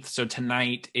 16th. So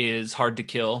tonight is Hard to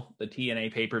Kill, the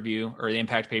TNA pay-per-view or the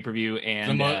Impact pay-per-view.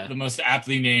 And the most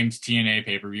aptly named TNA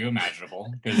pay-per-view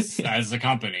imaginable, because as a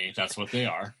company, that's what they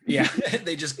are. Yeah.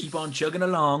 They just keep on chugging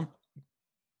along.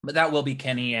 But that will be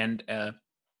Kenny and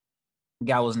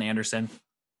Gallows and Anderson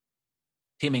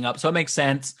teaming up. So it makes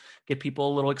sense. Get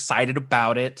people a little excited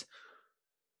about it.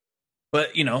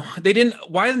 But, they didn't,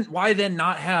 why then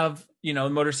not have,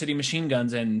 Motor City Machine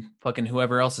Guns and fucking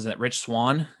whoever else is at Rich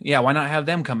Swann? Yeah, why not have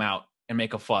them come out and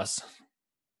make a fuss?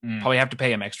 Probably have to pay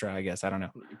them extra, I guess. I don't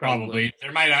know. Probably.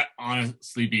 There might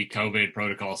honestly be COVID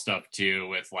protocol stuff too,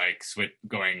 with like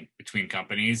going between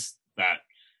companies that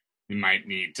we might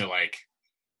need to like,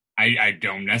 I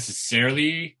don't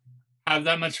necessarily have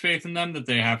that much faith in them that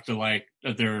they have to like,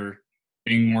 that they're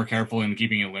being more careful and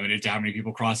keeping it limited to how many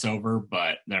people cross over,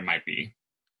 but there might be.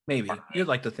 Maybe you'd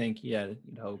like to think, yeah,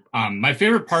 you'd hope. My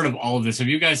favorite part of all of this, have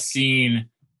you guys seen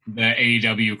the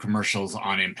AEW commercials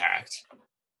on Impact?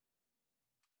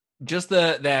 Just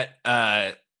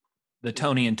the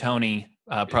Tony and Tony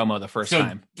promo the first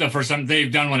time. The first time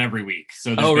they've done one every week.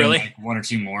 So there's been like one or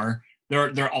two more.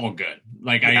 They're all good.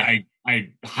 Like yeah. I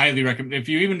highly recommend, if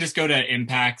you even just go to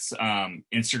Impact's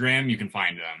Instagram, you can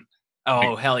find them.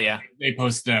 Oh, like, hell yeah. They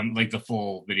post them like the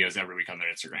full videos every week on their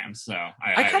Instagram. So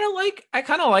I kind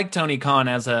of like Tony Khan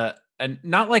as a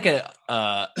not like a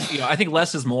I think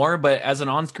less is more, but as an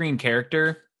on-screen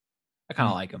character, I kind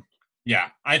of like him. Yeah,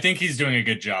 I think he's doing a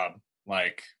good job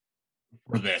like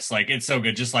for this. Like it's so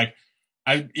good. Just like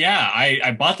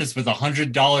I bought this with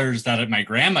 $100 that my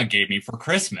grandma gave me for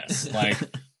Christmas. Like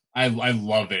I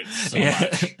love it so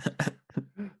much.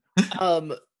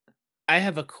 I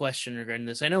have a question regarding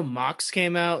this. I know Mox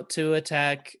came out to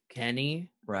attack Kenny.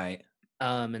 Right.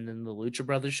 And then the Lucha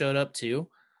Brothers showed up too.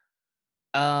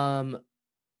 Do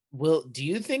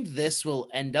you think this will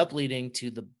end up leading to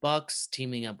the Bucks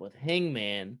teaming up with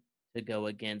Hangman to go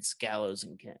against Gallows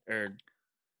and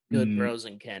Good Bros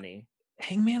and Kenny?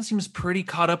 Hangman seems pretty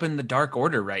caught up in the Dark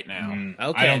Order right now.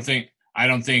 Okay. I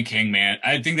don't think Hangman.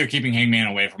 I think they're keeping Hangman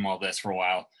away from all this for a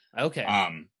while. Okay.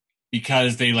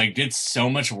 Because they like did so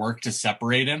much work to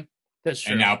separate him. That's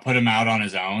true. And now put him out on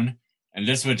his own, and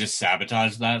this would just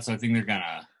sabotage that. So I think they're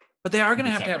gonna. But they are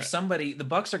gonna have to have somebody. The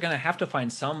Bucks are gonna have to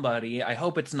find somebody. I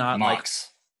hope it's not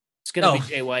Mox. It's gonna be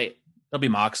Jay White. It'll be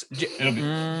Mox. It'll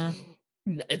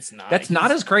be. It's not. That's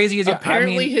not as crazy as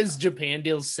apparently his Japan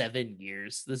deal's 7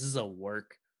 years. This is a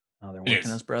work. Oh, they're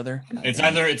working us, brother. It's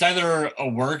either a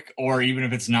work, or even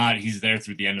if it's not, he's there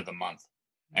through the end of the month.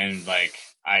 And like,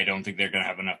 I don't think they're gonna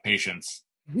have enough patience.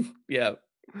 Yeah.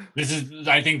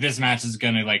 I think this match is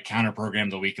gonna like counter program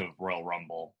the week of Royal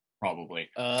Rumble, probably.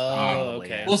 Oh,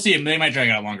 okay. We'll see. They might drag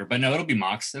it out longer, but no, it'll be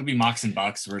Mox. It'll be Mox and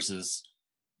Bucks versus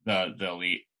the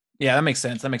Elite. Yeah, that makes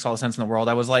sense. That makes all the sense in the world.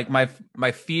 I was like, my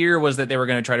fear was that they were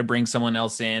going to try to bring someone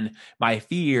else in. My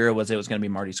fear was it was going to be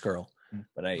Marty Scurll,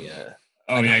 but he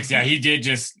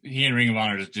and Ring of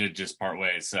Honor did just part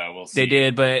ways. So we'll see. They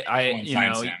did, but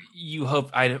you hope.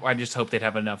 I just hope they'd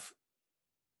have enough.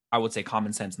 I would say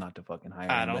common sense not to fucking hire.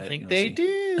 I don't think they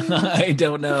do. I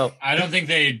don't know. I don't think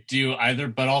they do either.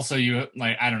 But also,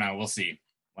 I don't know. We'll see.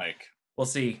 We'll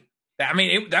see. I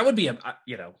mean, that would be I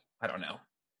don't know.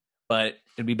 But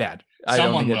it'd be bad.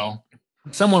 Someone will.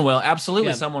 Someone will.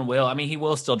 Absolutely, someone will. I mean, he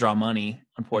will still draw money,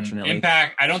 unfortunately.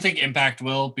 Impact. I don't think Impact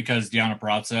will, because Deonna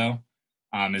Purrazzo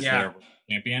is their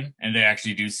champion. And they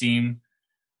actually do seem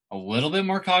a little bit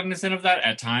more cognizant of that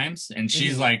at times. And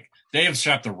she's like, they have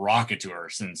strapped a rocket to her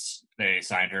since they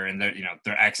signed her. And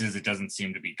their exes, it doesn't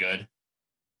seem to be good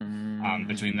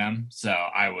between them. So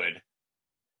I would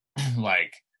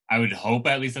I would hope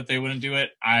at least that they wouldn't do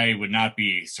it. I would not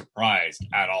be surprised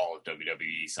at all if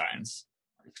WWE signs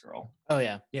Marty Scurll. Oh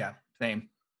yeah, same.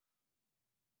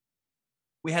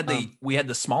 We had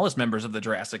the smallest members of the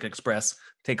Jurassic Express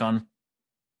take on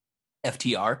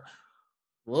FTR.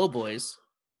 Little boys.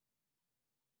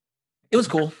 It was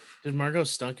cool. Did Margo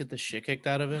Stunt get the shit kicked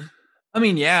out of him? I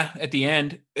mean, yeah. At the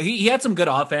end, he had some good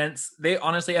offense.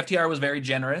 FTR was very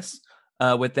generous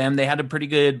with them. They had a pretty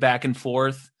good back and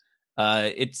forth.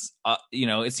 It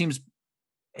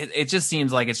just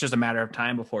seems like it's just a matter of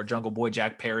time before Jungle Boy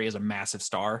Jack Perry is a massive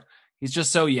star. He's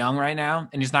just so young right now,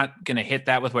 and he's not going to hit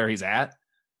that with where he's at.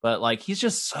 But he's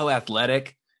just so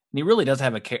athletic, and he really does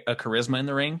have a charisma in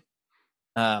the ring.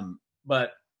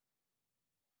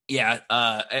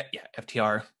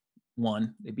 FTR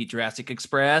won. They beat Jurassic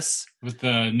Express with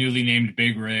the newly named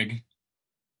Big Rig.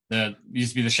 The used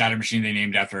to be the Shatter Machine. They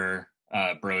named after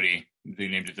Brody. They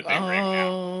named it the Big Rig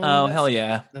now. Oh, hell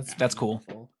yeah. That's cool.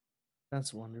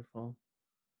 That's wonderful.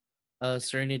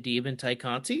 Serena Deeb and Ty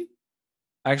Conti?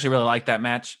 I actually really liked that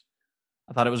match.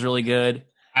 I thought it was really good.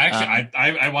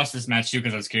 I watched this match too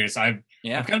because I was curious. I've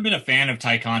kind of been a fan of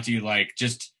Ty Conti,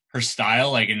 just her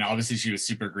style, and obviously she was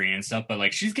super green and stuff,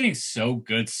 but she's getting so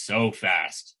good so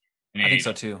fast. I think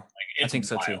so too. I think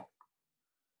so too.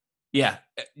 Yeah,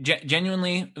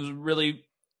 genuinely, it was really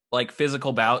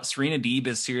physical bout. Serena Deeb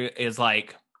is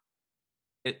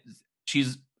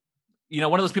she's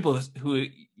one of those people who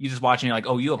you just watch and you're like,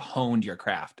 oh, you have honed your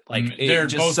craft. They're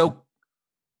just both so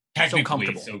technically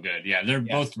comfortable. So good. Yeah, they're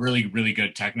both really, really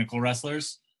good technical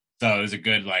wrestlers. So it was a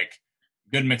good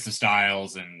good mix of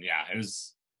styles, and it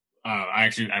was. I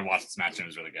watched this match and it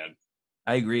was really good.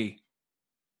 I agree.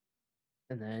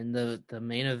 And then the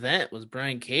main event was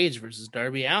Brian Cage versus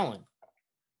Darby Allin.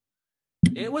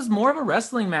 It was more of a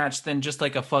wrestling match than just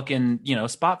a fucking,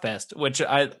 spot fest, which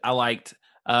I liked.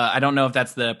 I don't know if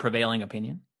that's the prevailing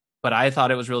opinion. but I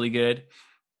thought it was really good.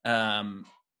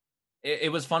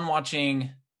 It was fun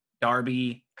watching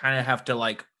Darby kind of have to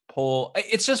like pull.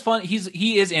 It's just fun.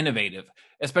 He is innovative,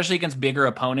 especially against bigger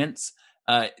opponents.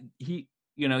 He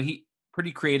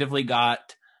pretty creatively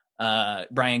got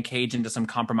Brian Cage into some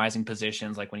compromising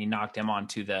positions, like when he knocked him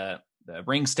onto the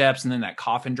ring steps, and then that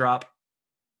coffin drop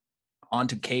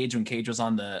onto Cage when Cage was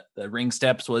on the ring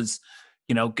steps was,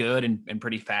 good and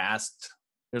pretty fast.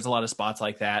 There's a lot of spots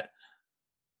like that.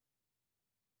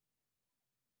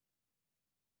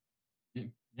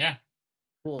 Yeah.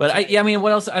 Cool. But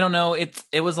what else? I don't know.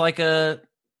 It was like it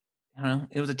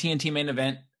was a TNT main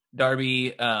event.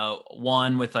 Darby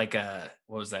won with like a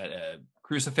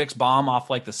crucifix bomb off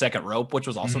like the second rope, which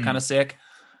was also kind of sick.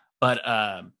 But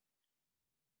and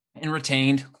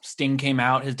retained. Sting came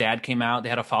out, his dad came out, they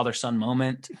had a father-son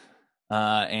moment,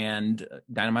 and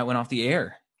Dynamite went off the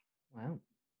air. Wow.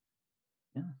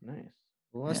 Yeah. Nice.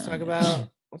 Well, let's talk about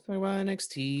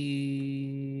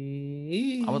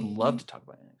NXT. I would love to talk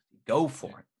about NXT. Go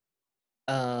for it.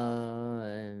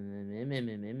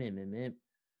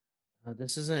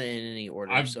 This isn't in any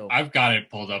order. I've got it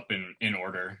pulled up in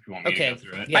order. If you want me to go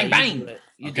through it, yeah, bang.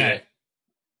 You do it.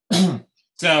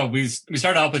 So we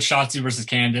started off with Shotzi versus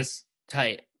Candice.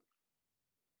 Tight.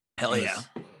 Hell yeah.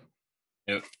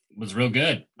 It was real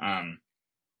good.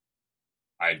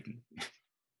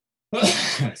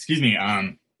 Excuse me.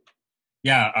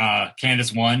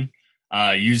 Candice won.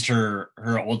 Used her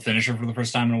old finisher for the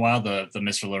first time in a while, the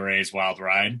Mr. LeRae's Wild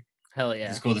Ride. Hell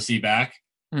yeah. It's cool to see back.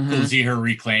 Mm-hmm. Cool to see her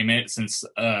reclaim it, since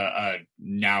a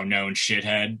now known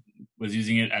shithead was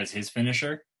using it as his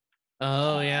finisher.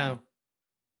 Oh yeah.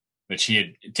 Which he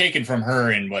had taken from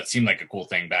her in what seemed like a cool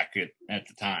thing back at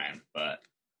the time. But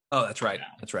that's right. Yeah.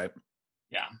 That's right.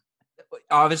 Yeah.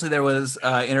 Obviously, there was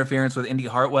interference with Indy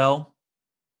Hartwell,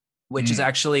 which is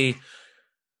actually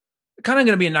kind of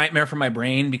going to be a nightmare for my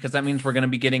brain, because that means we're going to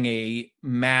be getting a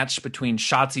match between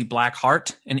Shotzi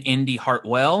Blackheart and Indy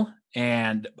Hartwell,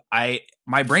 and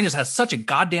my brain just has such a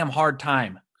goddamn hard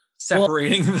time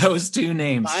separating those two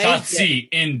names. Shotzi,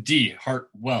 Indy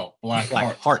Hartwell,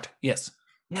 Blackheart. Yes.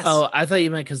 Oh, I thought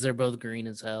you meant because they're both green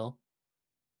as hell.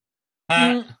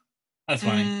 That's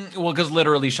fine. Well, because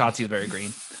literally Shotzi is very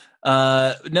green.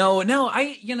 No,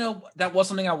 that was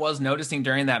something I was noticing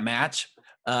during that match.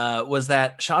 Was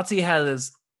that Shotzi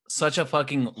has such a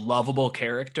fucking lovable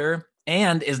character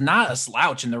and is not a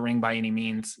slouch in the ring by any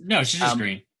means. No, she's just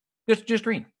green. Just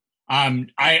green.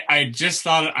 I just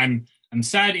thought I'm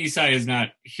sad Isai is not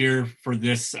here for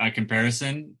this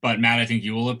comparison, but Matt, I think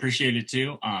you will appreciate it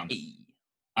too.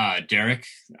 Derek,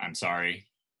 I'm sorry,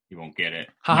 you won't get it.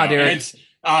 Haha, Derek.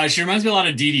 She reminds me a lot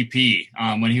of DDP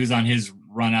when he was on his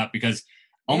run up, because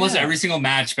almost every single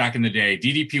match back in the day,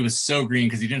 DDP was so green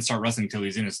because he didn't start wrestling until he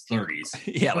was in his 30s.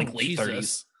 Yeah, like late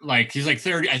 30s. Like he's like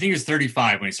 30. I think he was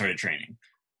 35 when he started training.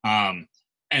 And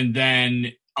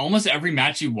then almost every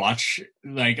match you watch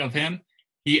like of him,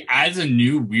 he adds a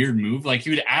new weird move. Like he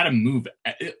would add a move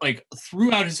like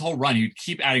throughout his whole run. He would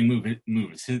keep adding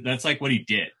moves. That's like what he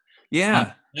did.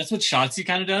 Yeah. That's what Shotzi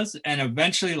kind of does. And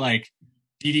eventually, like,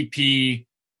 DDP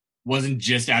wasn't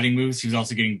just adding moves. He was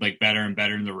also getting, like, better and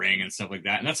better in the ring and stuff like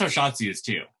that. And that's how Shotzi is,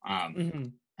 too.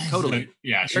 Totally. So,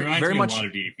 yeah, she reminds me a lot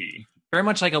of DDP. Very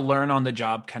much like a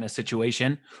learn-on-the-job kind of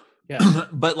situation. Yeah.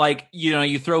 But, like,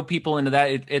 you throw people into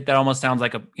that, that almost sounds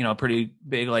like a pretty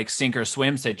big, like,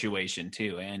 sink-or-swim situation,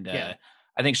 too. And I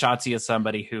think Shotzi is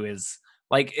somebody who is,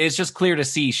 like, it's just clear to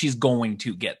see she's going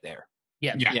to get there.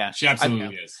 Yeah, she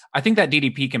absolutely is. I think that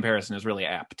DDP comparison is really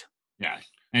apt. Yeah,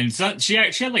 and so she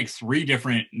had like 3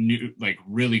 different new, like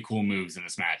really cool moves in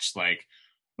this match. Like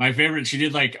my favorite, she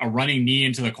did like a running knee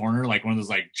into the corner, like one of those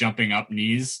like jumping up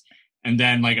knees, and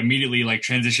then like immediately like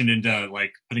transitioned into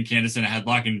like putting Candice in a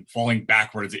headlock and falling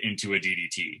backwards into a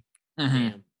DDT.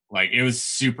 Mm-hmm. Like it was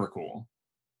super cool.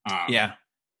 Yeah.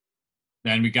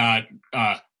 Then we got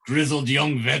Grizzled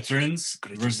Young Veterans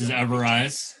versus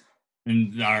Everrise.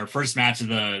 In our first match of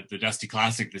the Dusty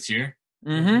Classic this year,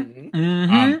 this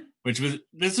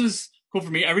was cool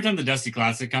for me. Every time the Dusty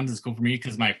Classic comes, it's cool for me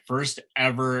because my first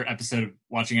ever episode of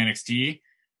watching NXT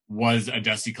was a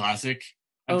Dusty Classic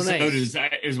episode. Nice.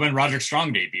 It was when Roderick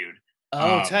Strong debuted.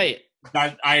 Tight.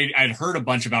 I'd heard a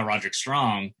bunch about Roderick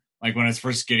Strong. Like when I was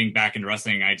first getting back into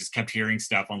wrestling, I just kept hearing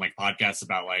stuff on like podcasts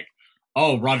about like,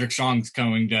 oh, Roderick Strong's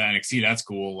coming to NXT. That's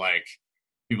cool. Like.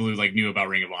 People who like knew about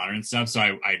Ring of Honor and stuff, so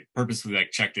I purposely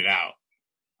like checked it out,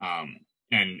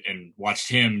 and watched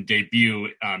him debut,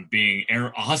 being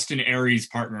Austin Aries'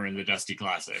 partner in the Dusty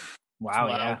Classic.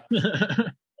 Wow.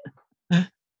 Yeah. But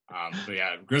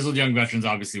yeah, Grizzled Young Veterans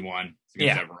obviously won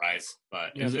against Everrise,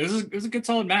 but it was a good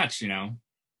solid match,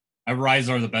 Rise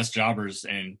are the best jobbers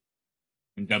in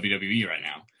WWE right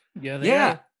now. Yeah, they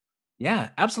are. Yeah,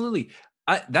 absolutely.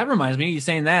 That reminds me, you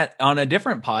saying that on a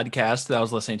different podcast that I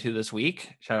was listening to this week.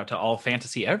 Shout out to All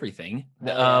Fantasy Everything.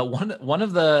 Yeah. One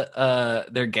of the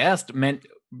their guests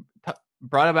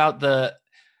brought about the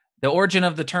origin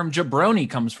of the term jabroni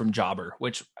comes from jobber,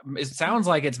 which it sounds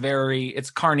like it's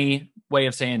Carney way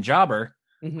of saying jobber.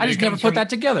 Mhm. I just never put that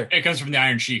together. It comes from the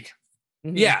Iron Sheik.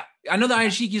 Mhm. Yeah, I know the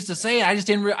Iron Sheik used to say it. I just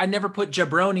didn't. I never put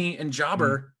jabroni and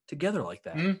jobber together like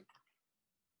that. Mhm.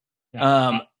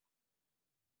 Yeah.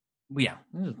 Yeah,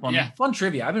 fun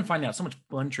trivia. I've been finding out so much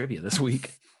fun trivia this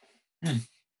week.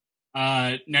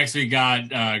 Next we got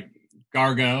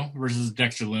Gargo versus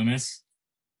Dexter Lumis.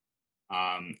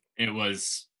 It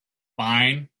was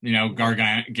fine,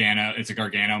 Gargano. It's a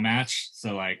Gargano match,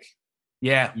 so like,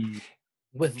 yeah,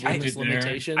 with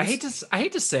limitations. I hate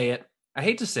to say it.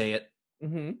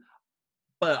 Mm-hmm.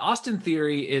 But Austin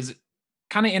Theory is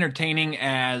kind of entertaining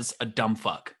as a dumb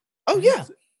fuck. Oh yeah,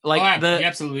 he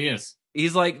absolutely is.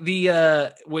 He's like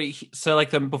before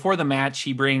the match,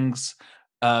 he brings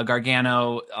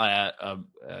Gargano a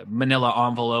manila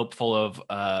envelope full of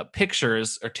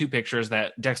pictures, or 2 pictures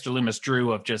that Dexter Lumis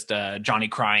drew of just Johnny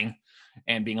crying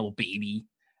and being a little baby.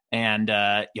 And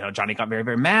Johnny got very,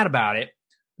 very mad about it.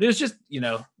 It was just,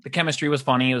 the chemistry was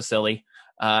funny, it was silly.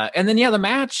 And then the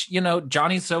match,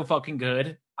 Johnny's so fucking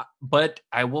good. But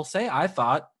I will say I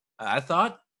thought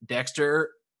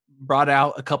Dexter brought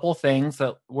out a couple of things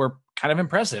that were kind of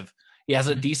impressive. He has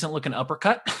a decent looking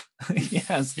uppercut.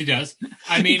 Yes, he does.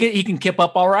 I mean, he can kip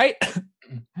up all right.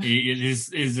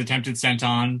 His attempted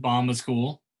senton bomb was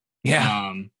cool. Yeah.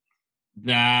 I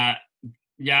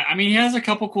mean, he has a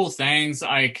couple cool things.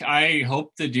 I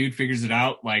hope the dude figures it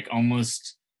out, like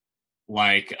almost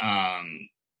like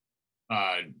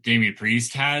Damian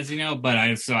Priest has,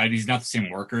 but he's not the same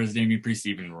worker as Damian Priest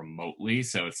even remotely.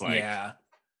 So it's like, I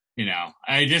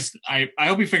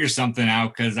hope he figures something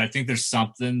out, because I think there's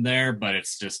something there, but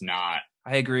it's just not.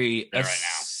 I agree. A right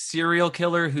now. Serial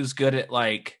killer who's good at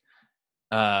like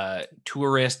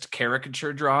tourist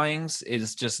caricature drawings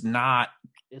is just not.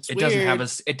 It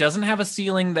doesn't have a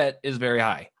ceiling that is very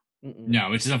high.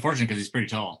 No, which is unfortunate because he's pretty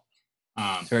tall.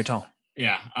 Very tall.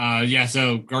 Yeah.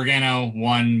 So Gargano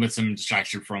won with some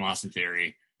distraction from Austin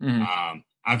Theory. Mm-hmm.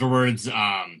 Afterwards,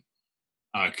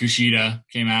 Kushida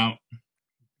came out.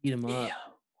 Beat him up.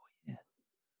 Yeah.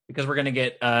 Because we're gonna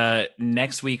get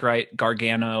next week, right?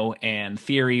 Gargano and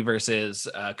Theory versus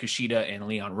Kushida and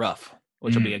Leon Ruff,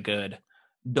 which will be a good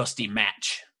dusty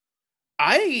match.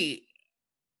 I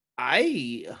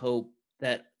hope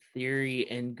that Theory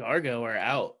and Gargo are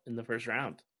out in the first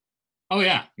round. Oh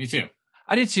yeah, me too.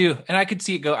 I did too, and I could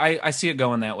see it go. I see it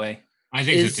going that way. I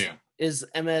think so too. Is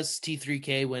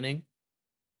MST3K winning?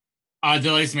 They'll at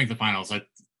least make the finals.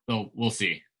 We'll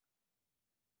see.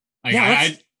 Like,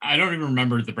 I don't even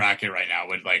remember the bracket right now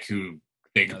with like who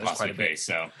they could possibly face.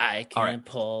 So I can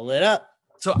pull it up.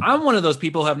 So I'm one of those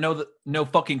people who have no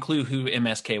fucking clue who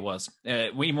MSK was.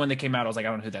 Even when they came out, I was like, I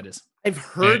don't know who that is. I've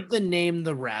heard the name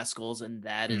The Rascals, and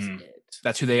that is it.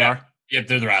 That's who they are? Yep,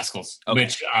 they're the Rascals. Okay.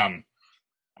 Which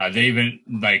they even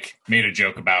like made a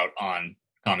joke about on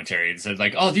commentary. It said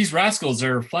like, "Oh, these Rascals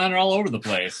are flying all over the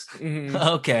place." Mm-hmm.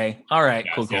 Okay, all right,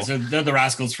 cool. So they're the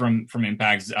Rascals from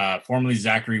Impact, formerly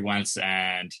Zachary Wentz,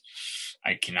 and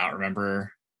I cannot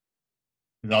remember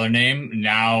the other name.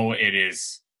 Now it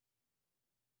is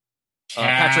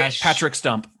Patrick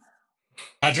Stump.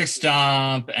 Patrick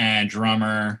Stump and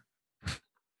drummer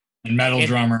and metal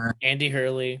drummer Andy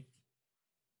Hurley,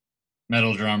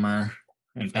 metal drummer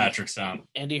and Patrick Stump.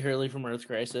 Andy Hurley from Earth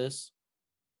Crisis.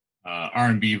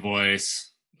 R&B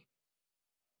voice.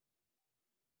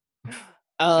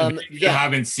 If you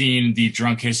haven't seen the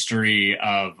drunk history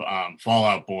of Fall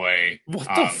Out Boy, what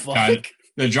the fuck?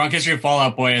 The drunk history of Fall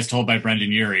Out Boy, as told by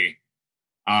Brendan Urie.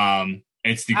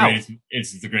 It's the greatest.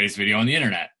 It's the greatest video on the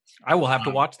internet. I will have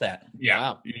to watch that. Yeah,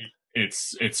 wow.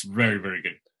 It's very, very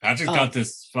good. Patrick's got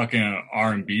this fucking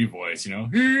R&B voice,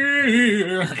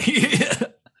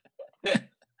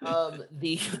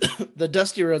 The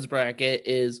Dusty Rhodes bracket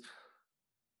is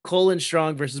Cole and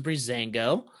Strong versus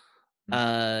Breezango,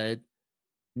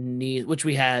 which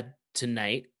we had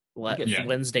tonight,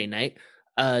 Wednesday night.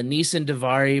 Nice and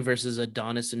Davari versus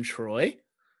Adonis and Troy.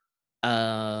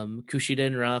 Kushida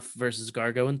and Ruff versus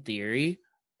Gargo and Theory.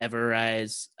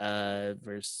 Everrise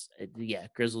versus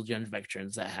Grizzled Young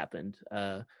Veterans. That happened.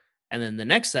 And then the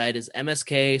next side is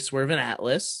MSK, Swerve and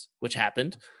Atlas, which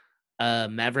happened.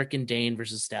 Maverick and Dane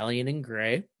versus Stallion and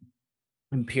Gray.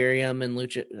 Imperium and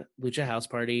Lucha House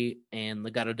Party, and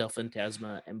Legado del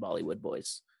Fantasma and Bollywood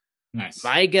Boys. Nice.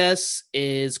 My guess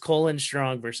is Colin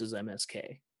Strong versus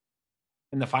MSK.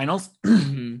 In the finals,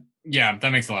 Yeah,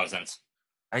 that makes a lot of sense.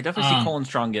 I definitely see Colin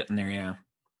Strong getting there. Yeah,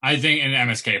 I think in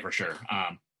MSK for sure.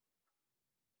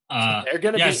 They're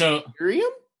gonna be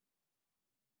Imperium?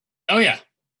 Oh yeah.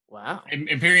 Wow.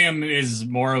 Imperium is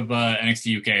more of a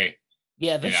NXT UK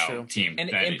true. team. And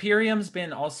Imperium's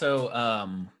been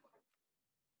also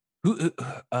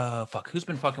who's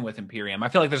been fucking with Imperium? I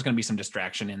feel like there's gonna be some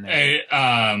distraction in there.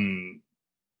 I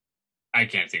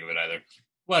can't think of it either.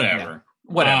 Whatever.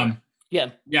 Yeah.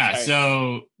 Yeah. Sorry.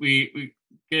 So we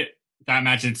get that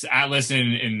match. It's Atlas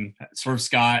and Swerve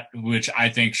Scott, which I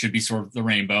think should be Swerve the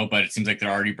Rainbow, but it seems like they're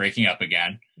already breaking up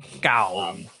again.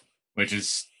 Which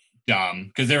is dumb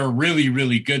because they were really,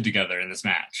 really good together in this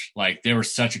match. Like they were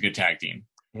such a good tag team.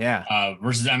 Yeah.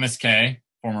 Versus MSK,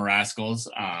 former Rascals.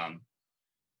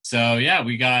 So yeah,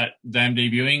 we got them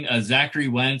debuting. Zachary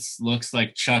Wentz looks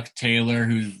like Chuck Taylor,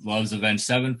 who loves Avenged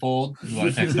Sevenfold. We want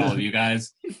to text all of you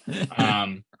guys.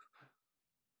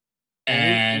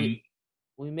 And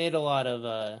we made a lot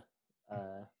of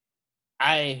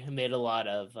I made a lot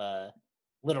of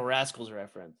Little Rascals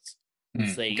reference.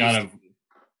 Got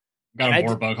a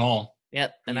Warbug Hall.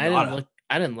 Yep, and I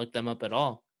didn't look them up at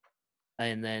all.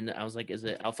 And then I was like, is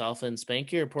it Alfalfa and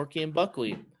Spanky or Porky and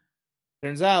Buckwheat?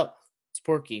 Turns out it's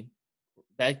Porky.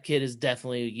 That kid is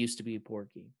definitely used to be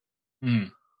Porky. Their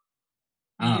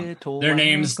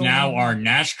names now are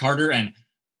Nash Carter and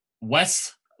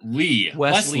Wesley.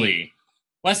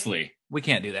 We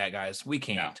can't do that, guys. We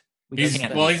can't. No. He's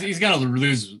gonna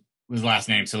lose his last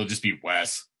name, so it'll just be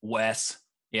Wes.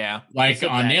 Yeah. Like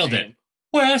on Nailed It.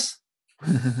 Wes.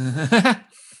 Gonna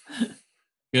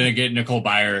get Nicole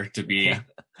Byer to be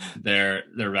their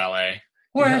valet.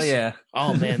 Yeah.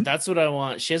 Oh man, that's what I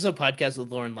want. She has a podcast with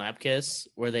Lauren Lapkus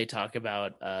where they talk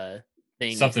about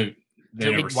things. Something.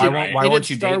 Why won't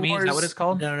you date me? Is that what it's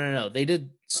called? No. They did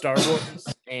Star Wars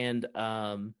and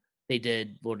they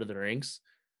did Lord of the Rings.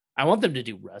 I want them to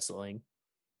do wrestling.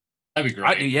 That'd be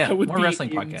great. More wrestling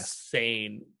podcast.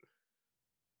 Insane.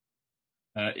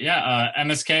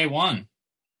 MSK won.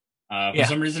 For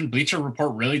some reason, Bleacher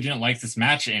Report really didn't like this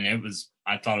match, and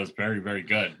I thought it was very, very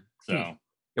good. So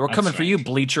we're coming for you,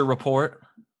 Bleacher Report.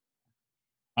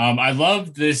 I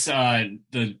love this.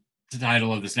 The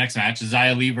title of this next match is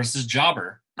Xia Li versus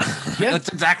Jobber. That's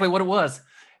exactly what it was.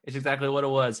 It's exactly what it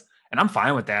was, and I'm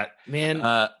fine with that. Man,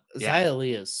 Xia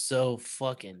Li is so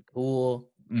fucking cool.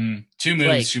 2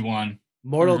 moves she won.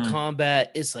 Mortal Kombat.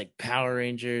 It's like Power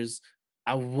Rangers.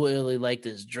 I really like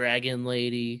this dragon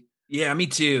lady. Yeah, me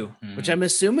too. Which I'm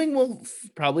assuming we'll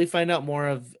probably find out more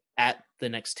of at the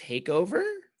next takeover.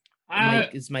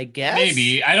 Is my guess.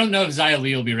 Maybe. I don't know if Xia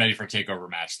Li will be ready for a takeover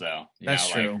match though. That's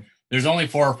true. There's only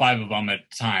 4 or 5 of them at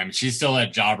a time. She's still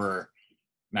at jobber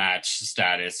match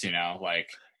status,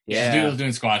 she's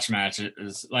doing squash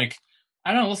matches. Like,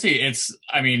 I don't know, we'll see. It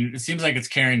seems like it's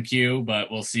Karen Q,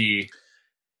 but we'll see.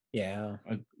 Yeah.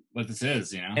 What this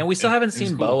is, And we still haven't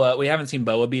seen Boa. We haven't seen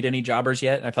Boa beat any jobbers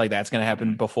yet. I feel like that's going to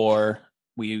happen before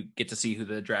we get to see who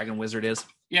the Dragon Wizard is.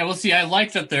 Yeah, we'll see. I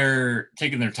like that they're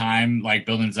taking their time, like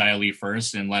building Xia Li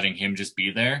first and letting him just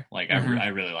be there. Like, I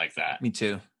really like that. Me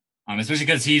too. Especially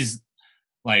because he's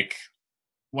like,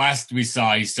 last we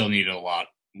saw, he still needed a lot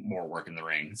more work in the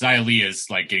ring. Xia Li is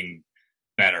like getting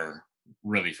better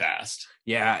really fast.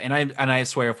 Yeah, and I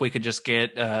swear if we could just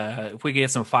get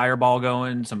some fireball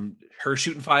going, her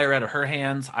shooting fire out of her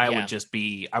hands, I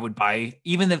would buy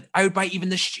even the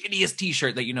shittiest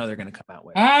t-shirt that they're going to come out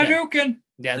with. Hadouken.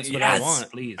 That's what I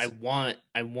want. Please.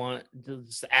 I want to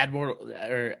just add more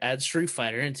or add Street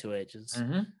Fighter into it. Just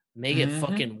make it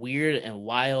fucking weird and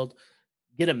wild.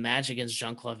 Get a match against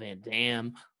Jean-Claude Van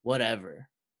Damme, whatever.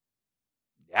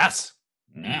 Yes.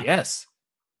 Yeah. Yes.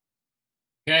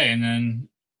 Okay, and then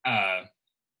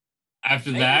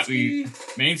after that, we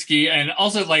Mainski, and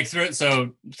also like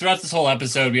throughout this whole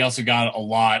episode, we also got a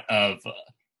lot of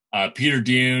Peter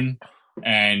Dune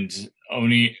and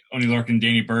Oni Lorcan and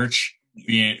Danny Burch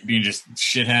being just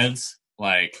shitheads,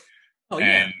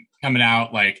 and coming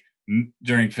out like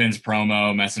during Finn's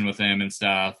promo, messing with him and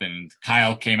stuff, and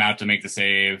Kyle came out to make the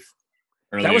save.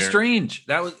 Earlier. That was strange.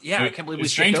 I can't believe we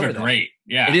strange but great.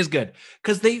 Yeah, it is good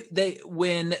because they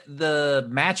when the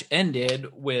match ended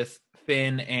with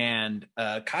Finn and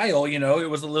Kyle, it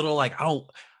was a little like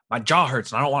my jaw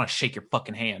hurts and I don't want to shake your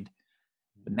fucking hand.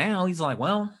 But now he's like,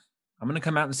 well, I'm gonna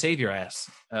come out and save your ass.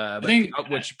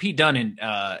 Which Pete Dunne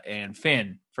and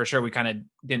Finn for sure. We kind of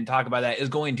didn't talk about that. Is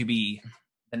going to be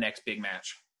the next big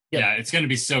match. Yeah, it's going to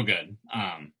be so good.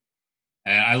 And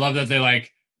I love that they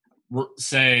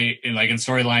say in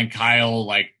storyline Kyle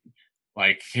like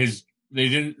his they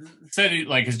didn't said it,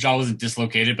 like his jaw wasn't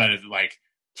dislocated, but it like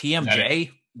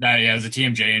TMJ. It was a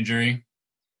TMJ injury,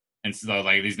 and so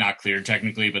like he's not cleared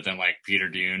technically. But then like Peter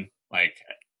Dune like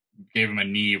gave him a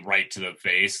knee right to the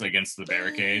face against the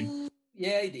barricade.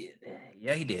 Yeah, he did.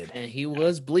 Yeah, he did. And he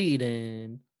was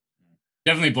bleeding.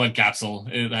 Definitely blood capsule.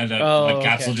 It had a blood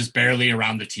capsule okay. just barely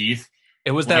around the teeth.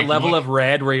 It was that level of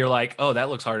red where you're like, oh, that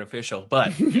looks artificial,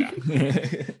 but Yeah.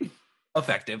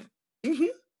 effective. Mhm.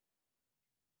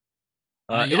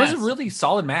 It was a really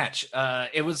solid match.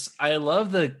 It was. I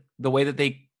love the way that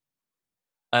they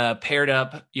paired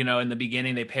up. You know, in the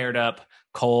beginning, they paired up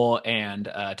Cole and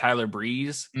Tyler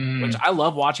Breeze, which I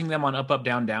love watching them on Up Up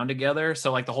Down Down together.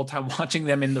 So like the whole time watching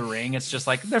them in the ring, it's just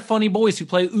like they're funny boys who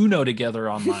play Uno together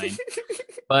online.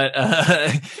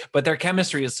 But their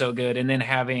chemistry is so good, and then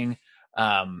having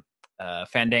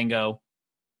Fandango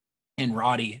and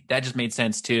Roddy, that just made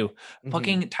sense too. Mm-hmm.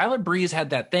 Fucking Tyler Breeze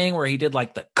had that thing where he did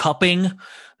like the cupping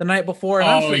the night before.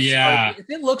 And yeah. If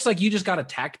it looks like you just got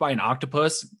attacked by an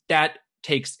octopus, that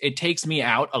takes me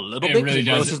out a little bit. Really it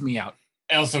grosses me out.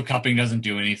 Also, cupping doesn't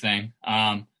do anything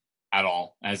at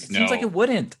all. Seems like it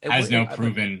wouldn't. It has no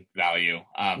proven value.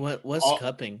 What's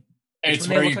cupping? It's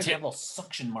where you have little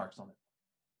suction marks on it.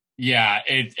 Yeah,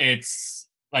 it's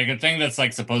like a thing that's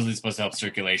like supposedly supposed to help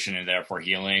circulation and therefore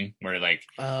healing, where like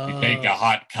you take a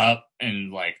hot cup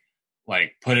and like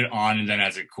put it on, and then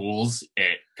as it cools,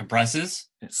 it compresses.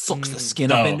 It sucks the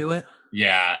skin up into it.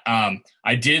 Yeah.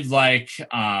 I did like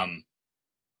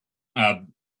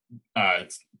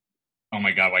oh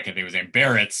my god, why can't I think of his name?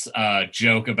 Barrett's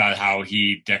joke about how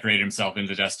he decorated himself in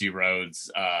the Dusty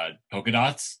Rhodes polka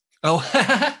dots. Oh,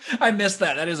 I missed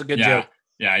that. That is a good joke.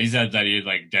 Yeah, he said that he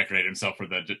like decorated himself for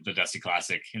the Dusty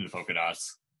Classic in the polka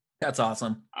dots. That's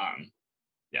awesome.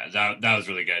 Yeah, that was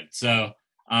really good. So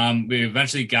we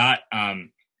eventually got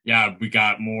we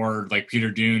got more like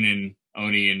Peter Dune and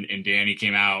Oni and Danny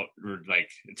came out, were like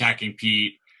attacking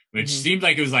Pete, which seemed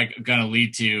like it was like gonna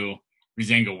lead to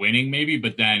Breezango winning maybe,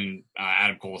 but then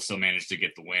Adam Cole still managed to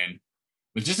get the win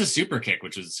with just a super kick,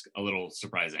 which was a little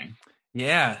surprising.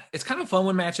 Yeah, it's kind of fun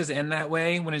when matches end that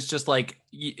way, when it's just like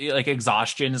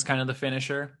exhaustion is kind of the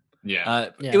finisher.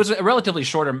 Yeah. It was a relatively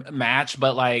shorter match,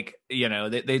 but like, you know,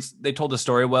 they told the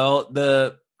story well.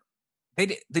 They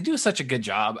do such a good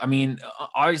job. I mean,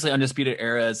 obviously Undisputed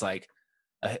Era is like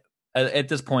at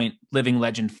this point living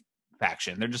legend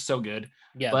faction. They're just so good.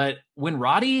 Yeah. But when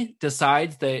Roddy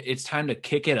decides that it's time to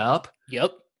kick it up,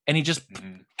 and he just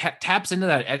taps into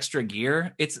that extra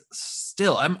gear, it's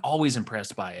still, I'm always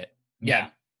impressed by it. Yeah.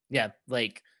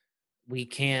 Like we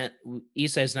can't,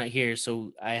 Isai's not here,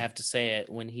 so I have to say it.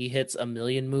 When he hits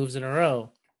 1,000,000 moves in a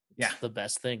row, it's the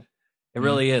best thing. It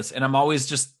really is. And I'm always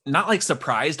just not like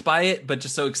surprised by it, but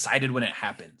just so excited when it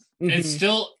happens. It's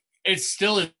still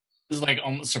is like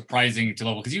almost surprising to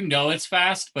level, because you know it's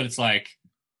fast, but it's like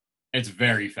it's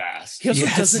very fast. He also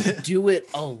doesn't do it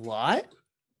a lot.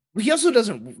 He just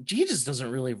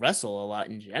doesn't really wrestle a lot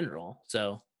in general.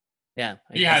 So yeah.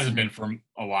 He hasn't been for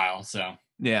a while, so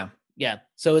yeah.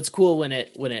 So it's cool when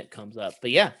it comes up.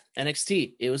 But yeah,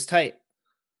 NXT, it was tight.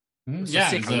 It was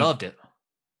sick. I loved it.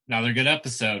 Another good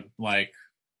episode. Like,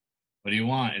 what do you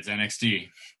want? It's NXT.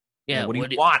 Yeah, what do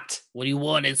you want? What do you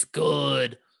want? It's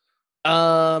good.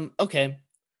 Okay.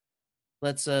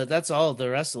 That's all the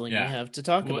wrestling we have to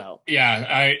talk about.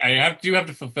 Yeah, I have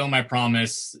to fulfill my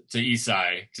promise to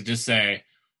Isai to just say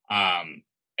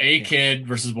Kid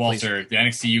versus Walter, the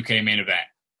NXT UK main event.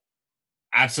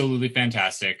 Absolutely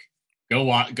fantastic.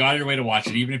 Go out of your way to watch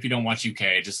it, even if you don't watch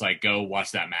UK. Just like go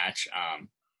watch that match.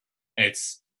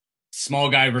 It's small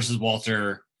guy versus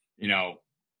Walter. You know,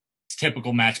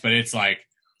 typical match, but it's like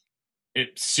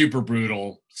it's super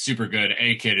brutal, super good.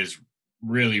 Kid is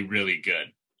really, really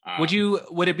good.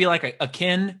 Would it be like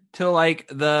akin to like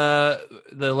the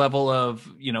level of,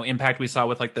 you know, impact we saw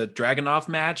with like the Dragunov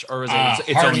match, or is it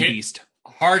its own beast?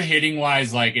 Hard hitting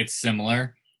wise, like it's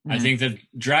similar. I think that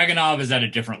Dragunov is at a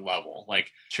different level.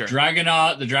 Like the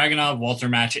Dragunov Walter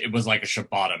match, it was like a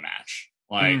Shibata match.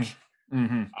 Like,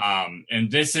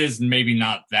 and this is maybe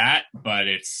not that, but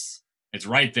it's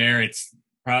right there. It's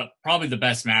probably the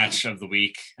best match of the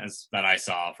week that I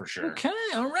saw for sure. Okay,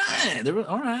 all right. There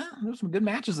were some good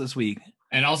matches this week.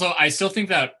 And also, I still think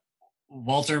that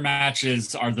Walter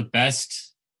matches are the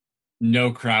best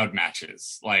no crowd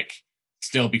matches. Like,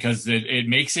 still, because it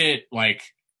makes it like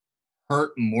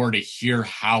hurt more to hear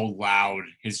how loud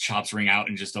his chops ring out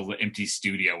in just an empty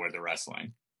studio where they're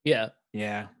wrestling. Yeah,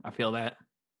 I feel that.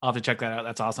 I'll have to check that out.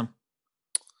 That's awesome.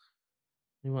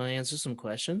 You want to answer some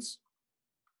questions?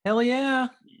 Hell yeah.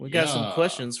 We got some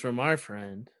questions from our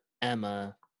friend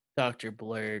Emma, Dr.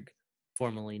 Blurg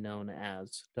formerly known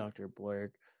as Dr. Blurg.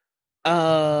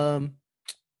 I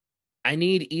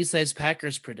need Esai's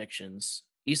Packers predictions.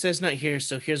 Esai's not here,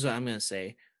 so here's what I'm going to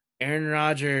say. Aaron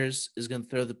Rodgers is going to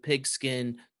throw the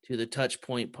pigskin to the touch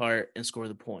point part and score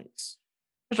the points.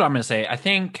 Here's what I'm going to say. I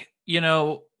think,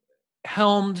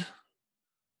 helmed.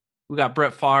 We got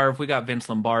Brett Favre. We got Vince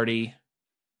Lombardi.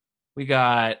 We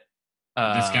got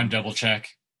discount double check.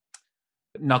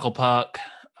 Knuckle Puck.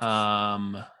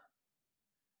 And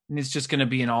it's just going to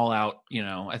be an all-out.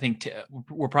 I think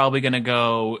we're probably going to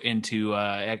go into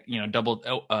double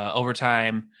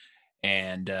overtime,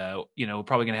 and we're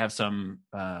probably going to have some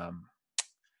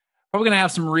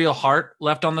real heart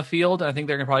left on the field. I think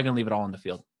they're probably going to leave it all on the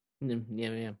field.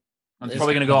 Yeah. It's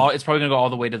probably going to go. It's probably going to go all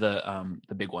the way to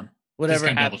the big one.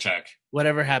 Double check.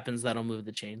 Whatever happens, that'll move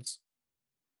the chains.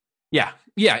 Yeah,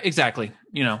 exactly.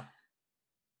 They're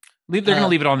going to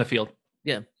leave it on the field.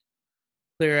 Yeah.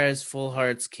 Clear eyes, full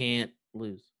hearts can't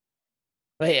lose.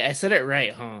 Wait, I said it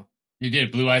right, huh? You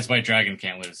did. Blue Eyes White Dragon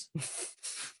can't lose.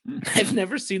 I've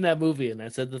never seen that movie, and I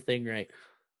said the thing right.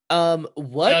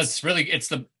 What? No, it's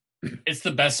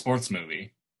the best sports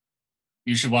movie.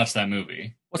 You should watch that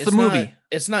movie. What's the movie?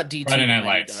 It's not D2 Friday Night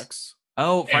Lights. Ducks.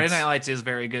 Oh, Friday Night Lights is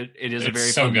very good. It is a very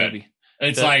so fun good. movie.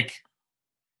 It's like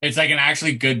an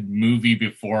actually good movie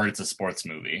before it's a sports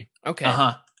movie. Okay.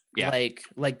 Yeah.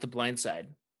 Like The Blind Side.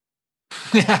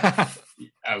 I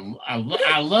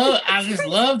just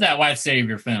love that white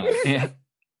savior film. Yeah.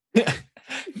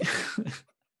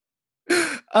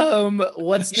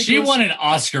 She won an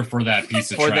Oscar for that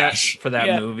piece of trash. For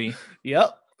that movie.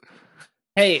 Yep.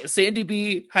 Hey, Sandy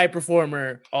B, high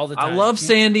performer all the time. I love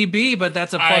Sandy B, but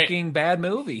that's a fucking bad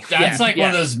movie. That's one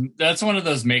of those. That's one of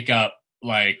those makeup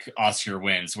like Oscar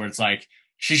wins where it's like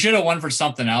she should have won for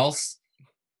something else,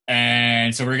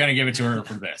 and so we're gonna give it to her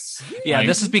for this. Yeah,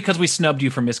 this is because we snubbed you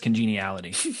for Miss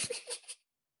Congeniality.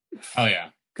 Oh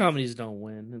yeah, comedies don't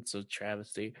win. It's a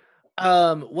travesty.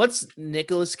 What's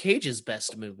Nicolas Cage's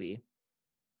best movie?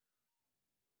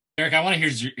 Eric, I want to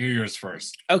hear yours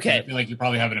first. Okay. I feel like you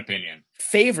probably have an opinion.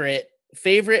 Favorite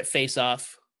Face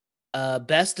Off.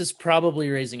 Best is probably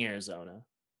Raising Arizona.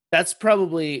 That's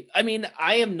probably. I mean,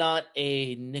 I am not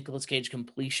a Nicolas Cage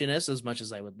completionist as much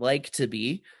as I would like to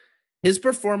be. His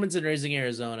performance in Raising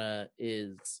Arizona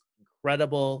is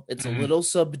incredible. It's a little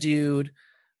subdued.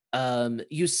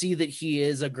 You see that he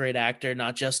is a great actor,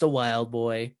 not just a wild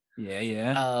boy.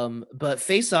 Yeah. But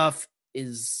Face Off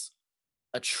is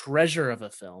a treasure of a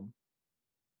film.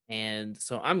 And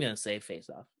so I'm going to say Face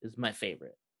Off is my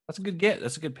favorite. That's a good get.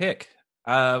 That's a good pick.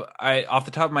 I off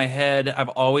the top of my head, I've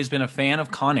always been a fan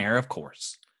of Con Air, of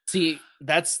course. See,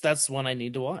 that's one I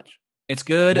need to watch. It's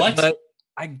good, but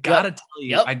I gotta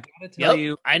tell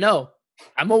you. I know.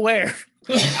 I'm aware.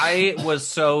 I was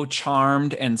so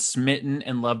charmed and smitten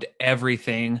and loved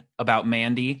everything about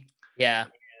Mandy. Yeah.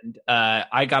 And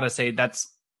I gotta say that's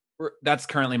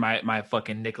currently my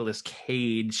fucking Nicolas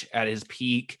Cage at his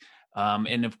peak.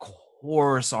 And of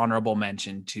course, honorable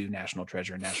mention to National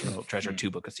Treasure and National Treasure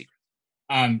 2 Book of Secrets.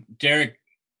 Derek,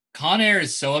 Con Air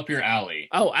is so up your alley.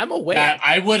 Oh, I'm aware. That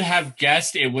I would have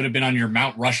guessed it would have been on your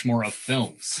Mount Rushmore of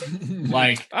films.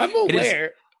 Like, I'm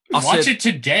aware. Watch it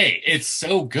today. It's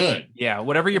so good. Yeah,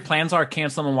 whatever your plans are,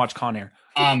 cancel them and watch Con Air.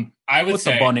 I would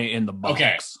say put the bunny in the box.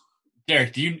 Okay,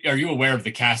 Derek, are you aware of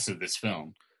the cast of this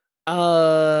film?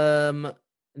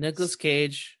 Nicolas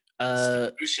Cage.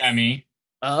 Buscemi.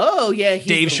 Oh yeah,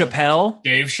 Dave Chappelle.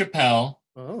 Dave Chappelle.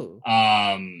 Oh.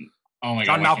 Oh my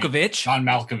God. John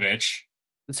Malkovich.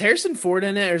 Is Harrison Ford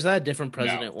in it, or is that a different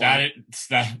president? No,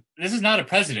 this is not a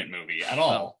president movie at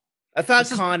all. I thought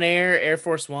Con Air, Air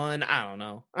Force One. I don't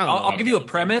know. I'll give you a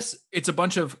premise. It's a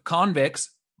bunch of convicts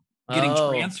getting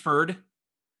transferred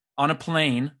on a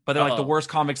plane, but they're like the worst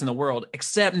convicts in the world,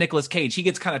 except Nicolas Cage. He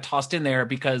gets kind of tossed in there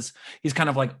because he's kind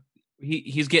of like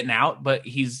he's getting out, but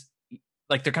he's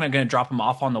like they're kind of going to drop him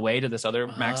off on the way to this other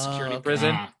max security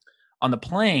prison. On the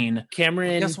plane,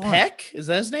 Cameron Peck, is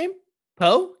that his name?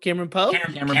 Poe? Cameron Poe?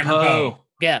 Cameron Poe.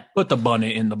 Yeah. Put the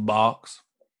bunny in the box.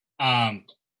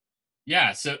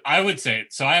 Yeah, so I would say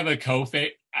I have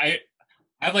I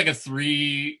have like a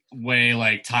 3-way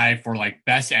like tie for like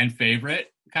best and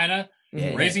favorite kind of.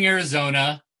 Yeah. Raising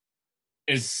Arizona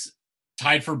is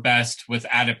tied for best with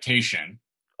Adaptation.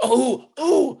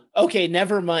 Oh, okay,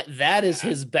 never mind. That is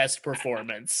his best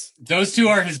performance. Those two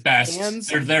are his best.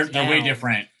 They're way down.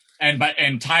 different.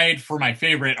 And tied for my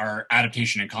favorite are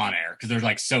Adaptation and Con Air because they're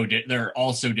like they're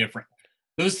all so different.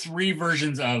 Those 3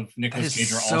 versions of Nicolas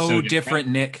Cage are also different.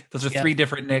 Nick, those are 3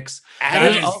 different Nicks.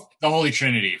 That is the Holy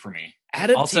Trinity for me.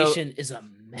 Adaptation is a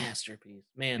masterpiece,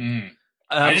 man.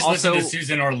 I just listened to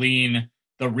Susan Orlean,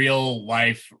 the real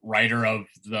life writer of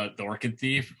the Orchid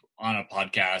Thief on a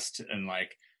podcast, and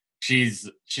like she's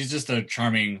just a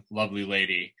charming, lovely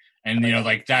lady. And you know,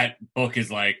 like that book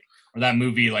is like, or that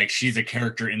movie, like she's a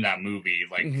character in that movie,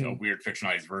 like a weird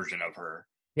fictionalized version of her.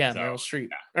 Yeah, So, Meryl Streep.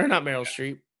 Or not Meryl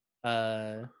Streep.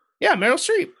 Yeah, Meryl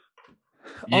Streep.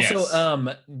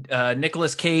 Also,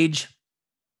 Nicolas Cage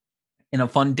in a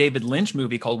fun David Lynch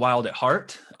movie called Wild at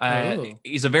Heart.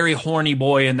 He's a very horny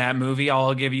boy in that movie.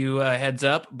 I'll give you a heads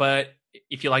up. But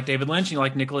if you like David Lynch and you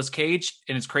like Nicolas Cage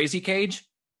and it's Crazy Cage,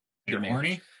 you're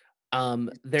horny.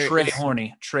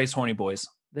 Trey's horny boys.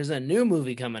 There's a new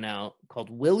movie coming out called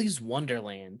Willy's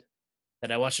Wonderland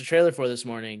that I watched a trailer for this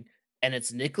morning, and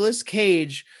it's Nicolas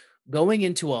Cage going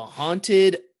into a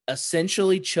haunted,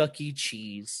 essentially Chuck E.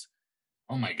 Cheese.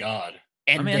 Oh my god!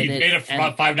 And he made a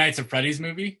Five Nights at Freddy's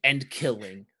movie and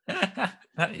killing.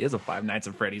 That is a Five Nights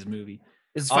at Freddy's movie.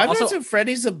 Is Five Nights at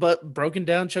Freddy's a broken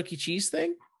down Chuck E. Cheese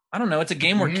thing? I don't know. It's a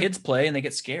game where kids play and they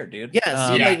get scared, dude.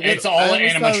 Yeah, it's all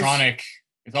animatronic.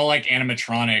 It's all like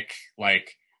animatronic,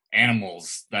 like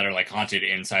animals that are like haunted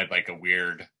inside like a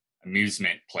weird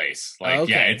amusement place. Like,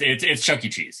 it's Chuck E.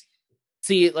 Cheese.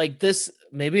 See, like this,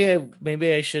 maybe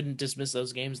I shouldn't dismiss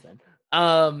those games then.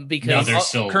 Because they're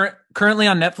still currently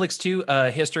on Netflix too.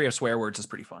 History of Swear Words is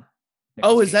pretty fun.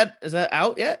 Is that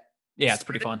out yet? Yeah, it's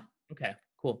pretty fun. Okay,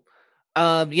 cool.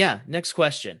 Next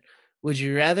question. Would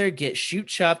you rather get shoot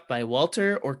chopped by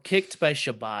Walter or kicked by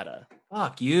Shibata?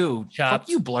 Fuck you. Chopped. Fuck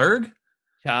you, Blurg.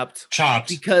 Chopped.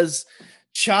 Because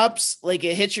chops, like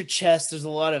it hits your chest. There's a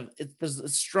lot of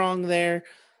it's strong there.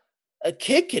 A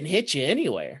kick can hit you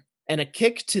anywhere. And a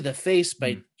kick to the face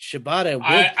by Shibata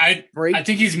will break. I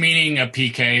think he's meaning a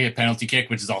PK, a penalty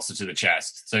kick, which is also to the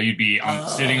chest. So you'd be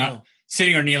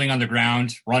sitting or kneeling on the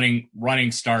ground,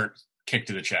 running, start, kick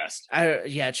to the chest.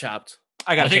 Chopped.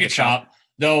 I gotta take a chop.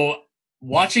 Though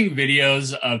watching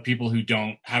videos of people who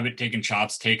haven't taken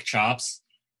chops take chops,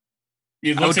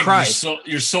 it looks like cry.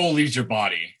 Your soul leaves your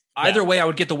body. Either way, I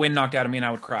would get the wind knocked out of me and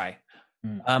I would cry.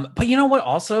 But you know what?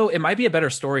 Also, it might be a better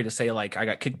story to say like I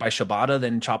got kicked by Shibata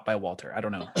than chopped by Walter. I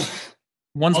don't know.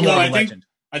 One's more of a legend.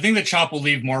 I think the chop will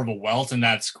leave more of a welt, and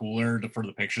that's cooler for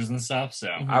the pictures and stuff. So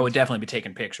I would definitely be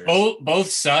taking pictures.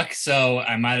 Both suck, so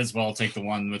I might as well take the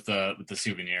one with the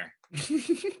souvenir.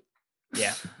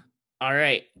 Yeah. All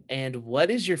right. And what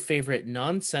is your favorite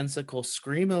nonsensical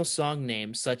screamo song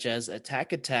name, such as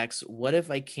Attack Attack's "What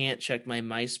If I Can't Check My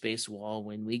MySpace Wall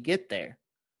When We Get There"?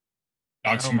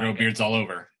 Dogs can grow beards all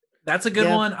over. That's a good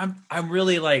one. I'm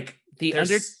really like the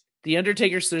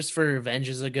Undertaker's Thirst for Revenge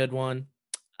is a good one.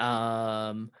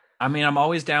 I mean, I'm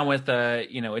always down with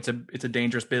it's a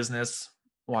dangerous business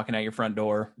walking out your front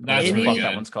door. That's really good.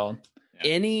 That one's called.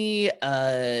 Any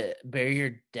Bury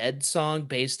Your Dead song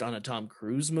based on a Tom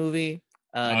Cruise movie?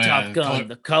 Top Gun,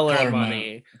 The Color of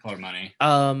Money. Color Money.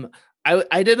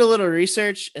 I did a little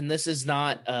research, and this is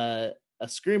not a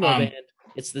screamo band.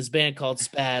 It's this band called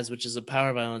Spaz, which is a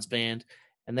power violence band,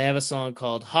 and they have a song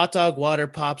called "Hot Dog Water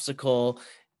Popsicle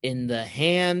in the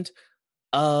Hand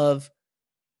of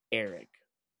Eric."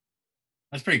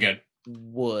 That's pretty good.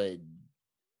 Wood.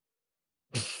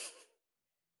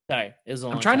 Sorry, it was a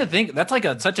long I'm trying time. to think. That's like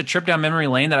such a trip down memory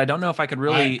lane that I don't know if I could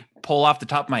really pull off the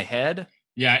top of my head.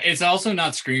 Yeah, it's also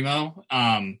not screamo,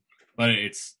 but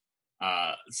it's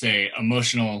say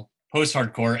emotional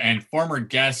post-hardcore. And former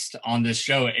guest on this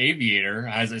show, Aviator,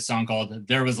 has a song called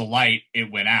 "There Was a Light, It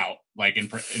Went Out." Like in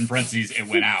parentheses, it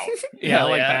went out. Yeah, I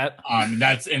like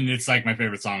that. It's like my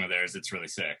favorite song of theirs. It's really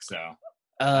sick. So,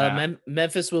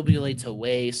 Memphis Will Be Laid to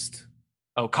Waste.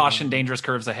 Oh, Caution, Dangerous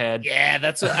Curves Ahead. Yeah,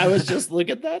 that's what I was just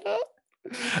looking that up.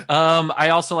 I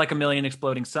also like A Million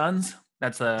Exploding Suns.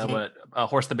 That's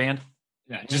Horse the Band.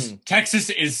 Yeah, just Texas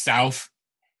is South.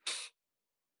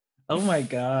 Oh my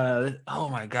god.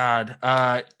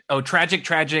 Tragic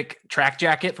Track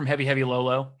Jacket from Heavy Heavy Low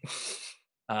Low.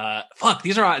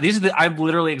 These are I've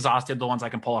literally exhausted the ones I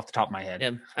can pull off the top of my head.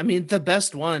 Yeah, I mean the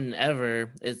best one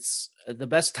ever. It's the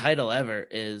best title ever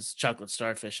is Chocolate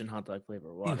Starfish and Hot Dog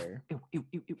Flavor Water.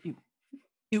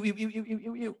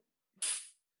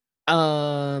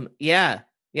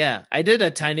 Yeah. I did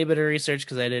a tiny bit of research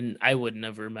because I wouldn't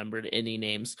have remembered any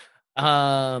names.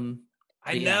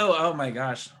 I know. Oh my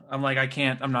gosh. I'm like,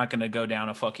 I'm not going to go down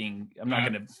I'm not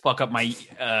going to fuck up my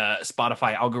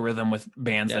Spotify algorithm with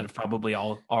bands that probably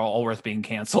are all worth being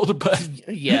canceled. But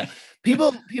yeah,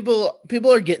 people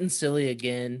are getting silly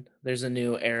again. There's a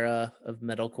new era of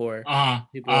metalcore.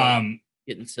 People are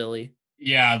getting silly.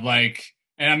 Yeah.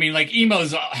 And I mean, like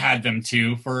emos had them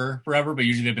too for forever, but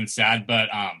usually they've been sad. But,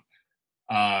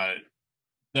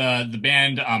 the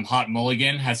band Hot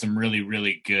Mulligan has some really,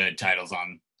 really good titles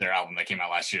on their album that came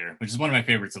out last year, which is one of my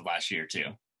favorites of last year too.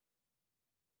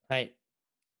 Right.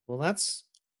 Well, that's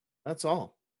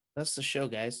all. That's the show,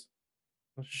 guys.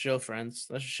 That's the show, friends.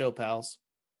 That's the show, pals.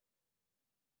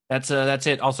 That's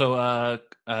it. Also,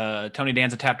 Tony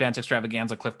Danza Tap Dance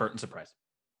Extravaganza, Cliff Burton surprise.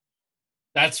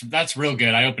 That's real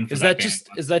good. I opened for Is that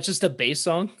just a bass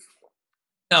song?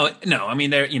 No. I mean,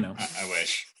 there. You know, I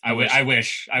wish.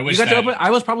 You got to open.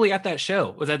 I was probably at that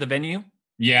show. Was that the venue?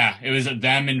 Yeah, it was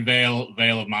them in Veil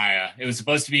of Maya. It was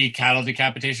supposed to be Cattle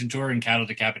Decapitation tour, and Cattle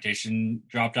Decapitation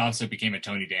dropped off, so it became a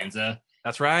Tony Danza.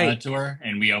 That's right. Tour,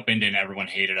 and we opened, and everyone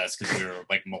hated us because we were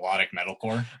like melodic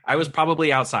metalcore. I was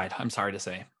probably outside. I'm sorry to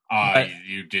say.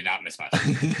 You did not miss much.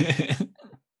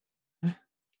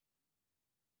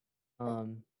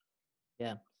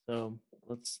 Yeah. So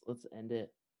let's end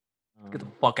it. Get the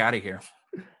fuck out of here.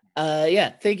 Yeah.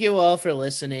 Thank you all for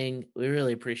listening. We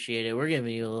really appreciate it. We're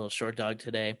giving you a little short dog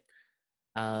today.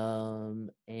 And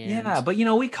yeah, but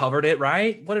we covered it,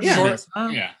 right? What short?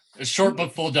 Yeah, a short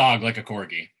but full dog, like a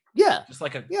corgi. Yeah, just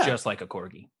like a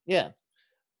corgi. Yeah.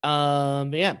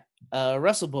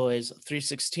 Russell Boys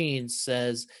 316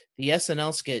 says the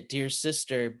SNL skit "Dear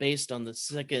Sister," based on the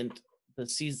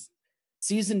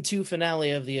season 2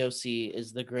 finale of the OC,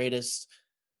 is the greatest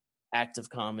act of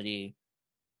comedy.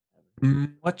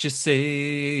 What you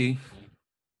say?